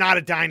 it's not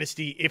a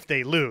dynasty if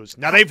they lose.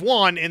 Now, they've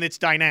won, and it's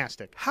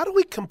dynastic. How do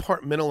we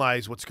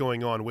compartmentalize what's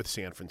going on with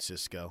San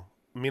Francisco?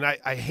 I mean,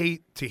 I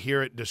hate to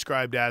hear it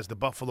described as the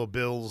Buffalo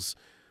Bills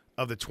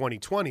of the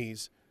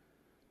 2020s,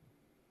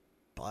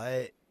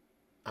 but,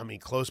 I mean,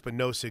 close but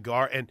no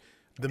cigar. And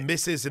the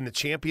misses in the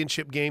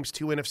championship games,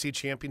 2 NFC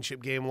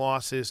championship game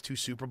losses, 2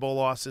 Super Bowl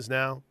losses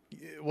now.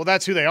 Well,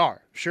 that's who they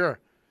are, sure.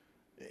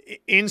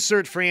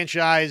 Insert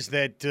franchise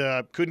that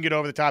couldn't get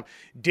over the top.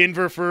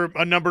 Denver for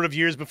a number of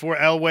years before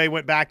Elway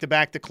went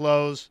back-to-back to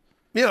close.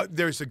 You know,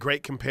 there's a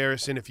great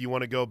comparison if you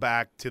want to go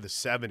back to the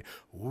 70s.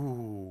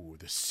 Ooh,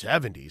 the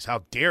 70s.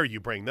 How dare you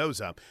bring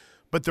those up?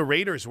 But the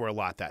Raiders were a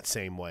lot that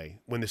same way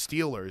when the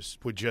Steelers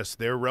were just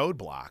their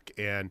roadblock,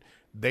 and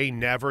they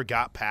never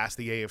got past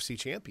the AFC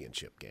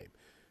Championship game.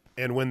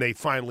 And when they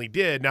finally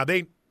did, now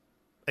they,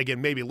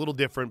 again, maybe a little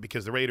different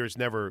because the Raiders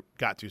never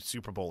got to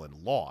Super Bowl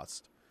and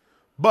lost.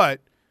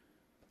 But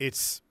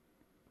it's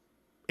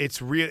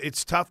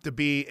tough to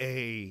be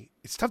a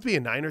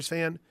Niners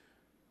fan,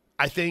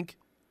 I think,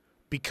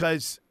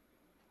 because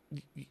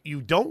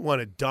you don't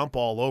want to dump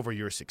all over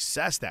your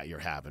success that you're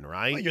having,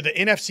 right? Well, you're the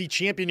NFC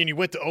champion and you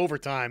went to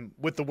overtime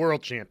with the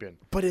world champion.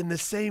 But in the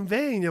same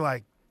vein, you're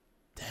like,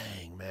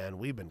 dang, man,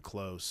 we've been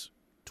close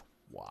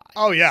twice.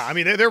 Oh, yeah. I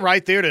mean, they're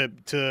right there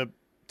to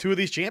 2 of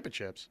these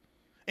championships.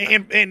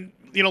 And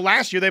you know,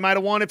 last year they might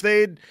have won if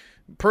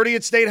Purdy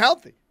had stayed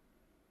healthy.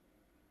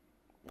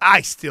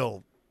 I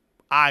still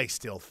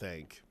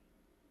think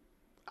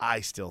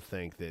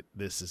that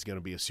this is going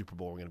to be a Super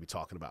Bowl we're going to be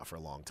talking about for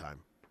a long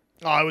time.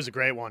 Oh, it was a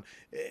great one.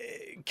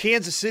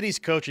 Kansas City's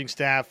coaching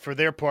staff, for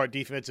their part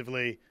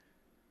defensively,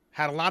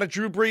 had a lot of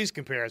Drew Brees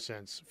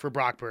comparisons for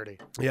Brock Purdy.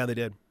 Yeah, they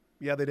did.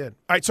 All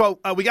right, so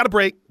we got a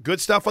break. Good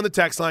stuff on the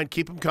text line.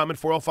 Keep them coming,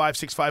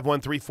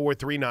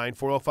 405-651-3439,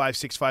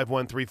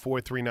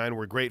 405-651-3439.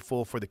 We're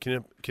grateful for the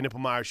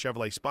Knippelmeyer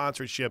Chevrolet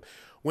sponsorship.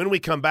 When we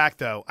come back,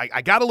 though,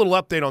 I got a little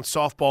update on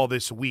softball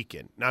this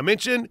weekend. Now, I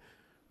mentioned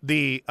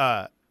the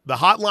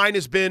hotline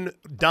has been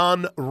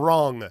done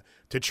wrong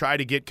to try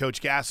to get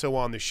Coach Gasso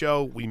on the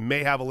show. We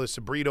may have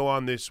Alyssa Brito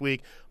on this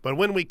week. But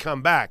when we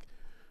come back,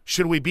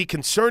 should we be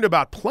concerned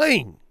about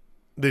playing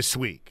this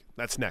week?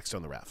 That's next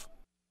on the Ref.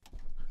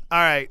 All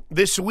right,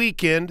 this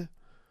weekend,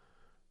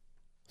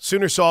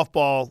 Sooner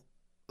softball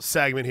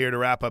segment here to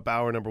wrap up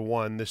hour number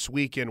 1. This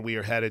weekend we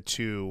are headed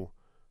to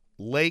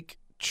Lake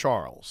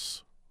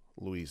Charles,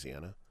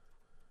 Louisiana.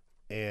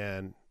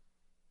 And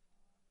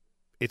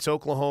it's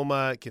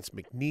Oklahoma against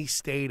McNeese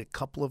State a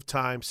couple of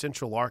times.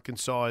 Central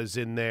Arkansas is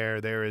in there.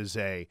 There's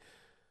a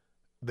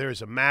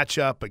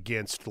matchup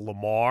against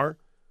Lamar.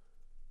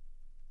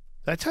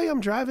 Did I tell you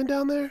I'm driving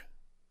down there?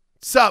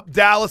 Sup,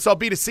 Dallas? I'll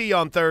be to see you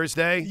on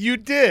Thursday. You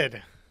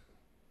did.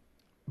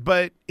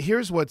 But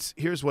here's what's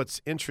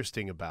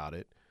interesting about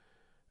it.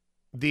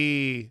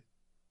 The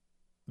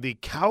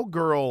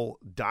Cowgirl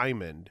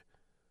Diamond,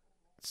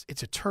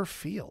 it's a turf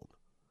field.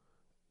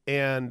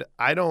 And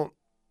I don't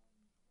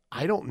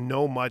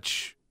know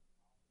much.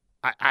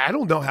 I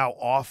don't know how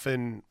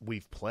often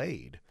we've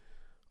played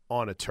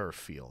on a turf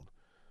field,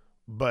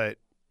 but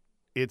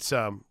it's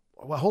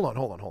well, hold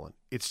on.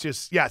 It's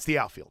just it's the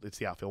outfield. It's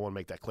the outfield. I want to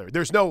make that clear.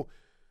 There's no,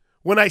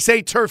 when I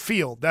say turf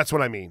field, that's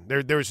what I mean.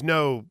 There's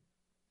no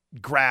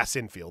grass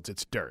infields.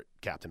 It's dirt,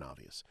 Captain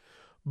Obvious,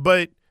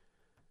 but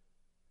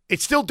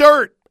it's still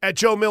dirt at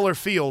Joe Miller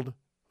Field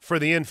for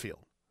the infield.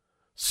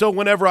 So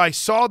whenever I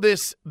saw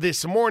this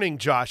morning,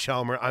 Josh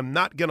Helmer, I'm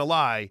not gonna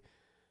lie,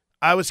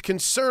 I was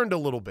concerned a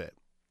little bit.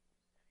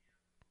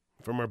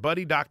 From our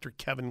buddy Dr.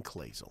 Kevin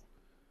Clazel.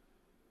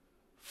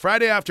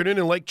 Friday afternoon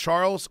in Lake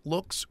Charles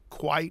looks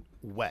quite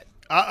wet.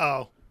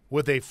 Uh-oh.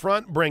 with a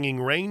front bringing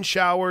rain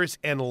showers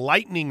and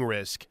lightning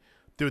risk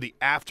through the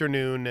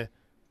afternoon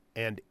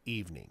and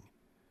evening.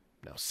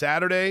 Now,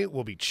 Saturday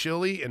will be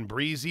chilly and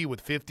breezy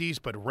with 50s,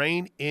 but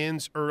rain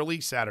ends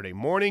early Saturday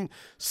morning.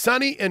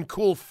 Sunny and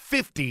cool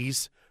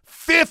 50s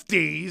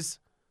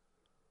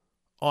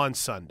on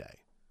Sunday.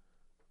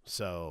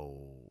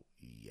 So,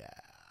 yeah.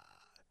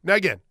 Now,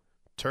 again,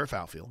 turf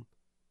outfield,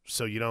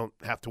 so you don't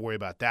have to worry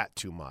about that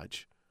too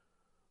much.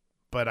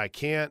 But I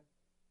can't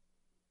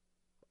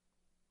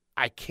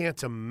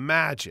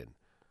imagine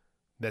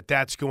that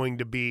that's going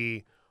to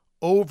be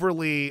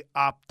overly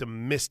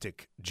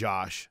optimistic,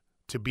 Josh,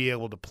 to be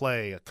able to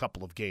play a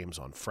couple of games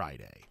on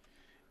Friday.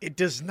 It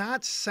does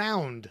not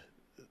sound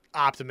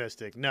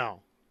optimistic,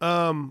 no.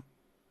 But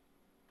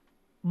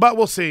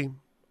we'll see.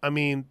 I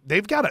mean,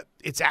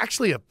 it's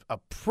actually a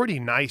pretty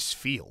nice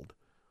field.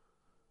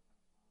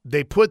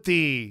 They put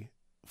the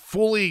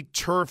fully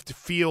turfed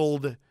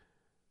field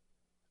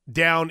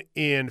down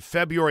in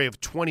February of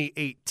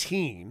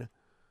 2018.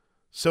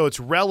 So it's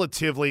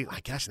relatively, I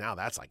guess now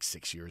that's like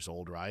 6 years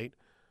old, right?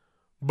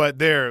 But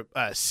their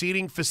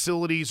seating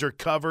facilities are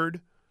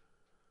covered.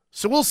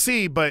 So we'll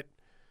see, but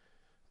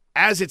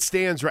as it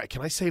stands, right,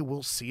 can I say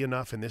we'll see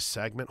enough in this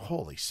segment?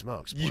 Holy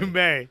smokes. Boy. You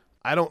may.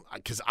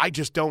 Because I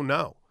just don't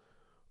know.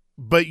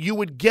 But you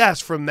would guess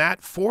from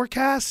that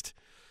forecast,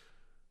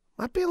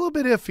 might be a little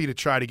bit iffy to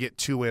try to get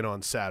 2 in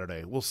on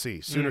Saturday. We'll see.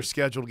 Sooners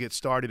scheduled to get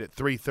started at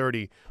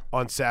 3:30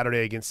 on Saturday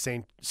against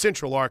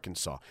Central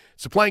Arkansas.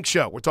 It's a Plank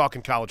Show. We're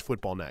talking college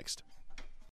football next.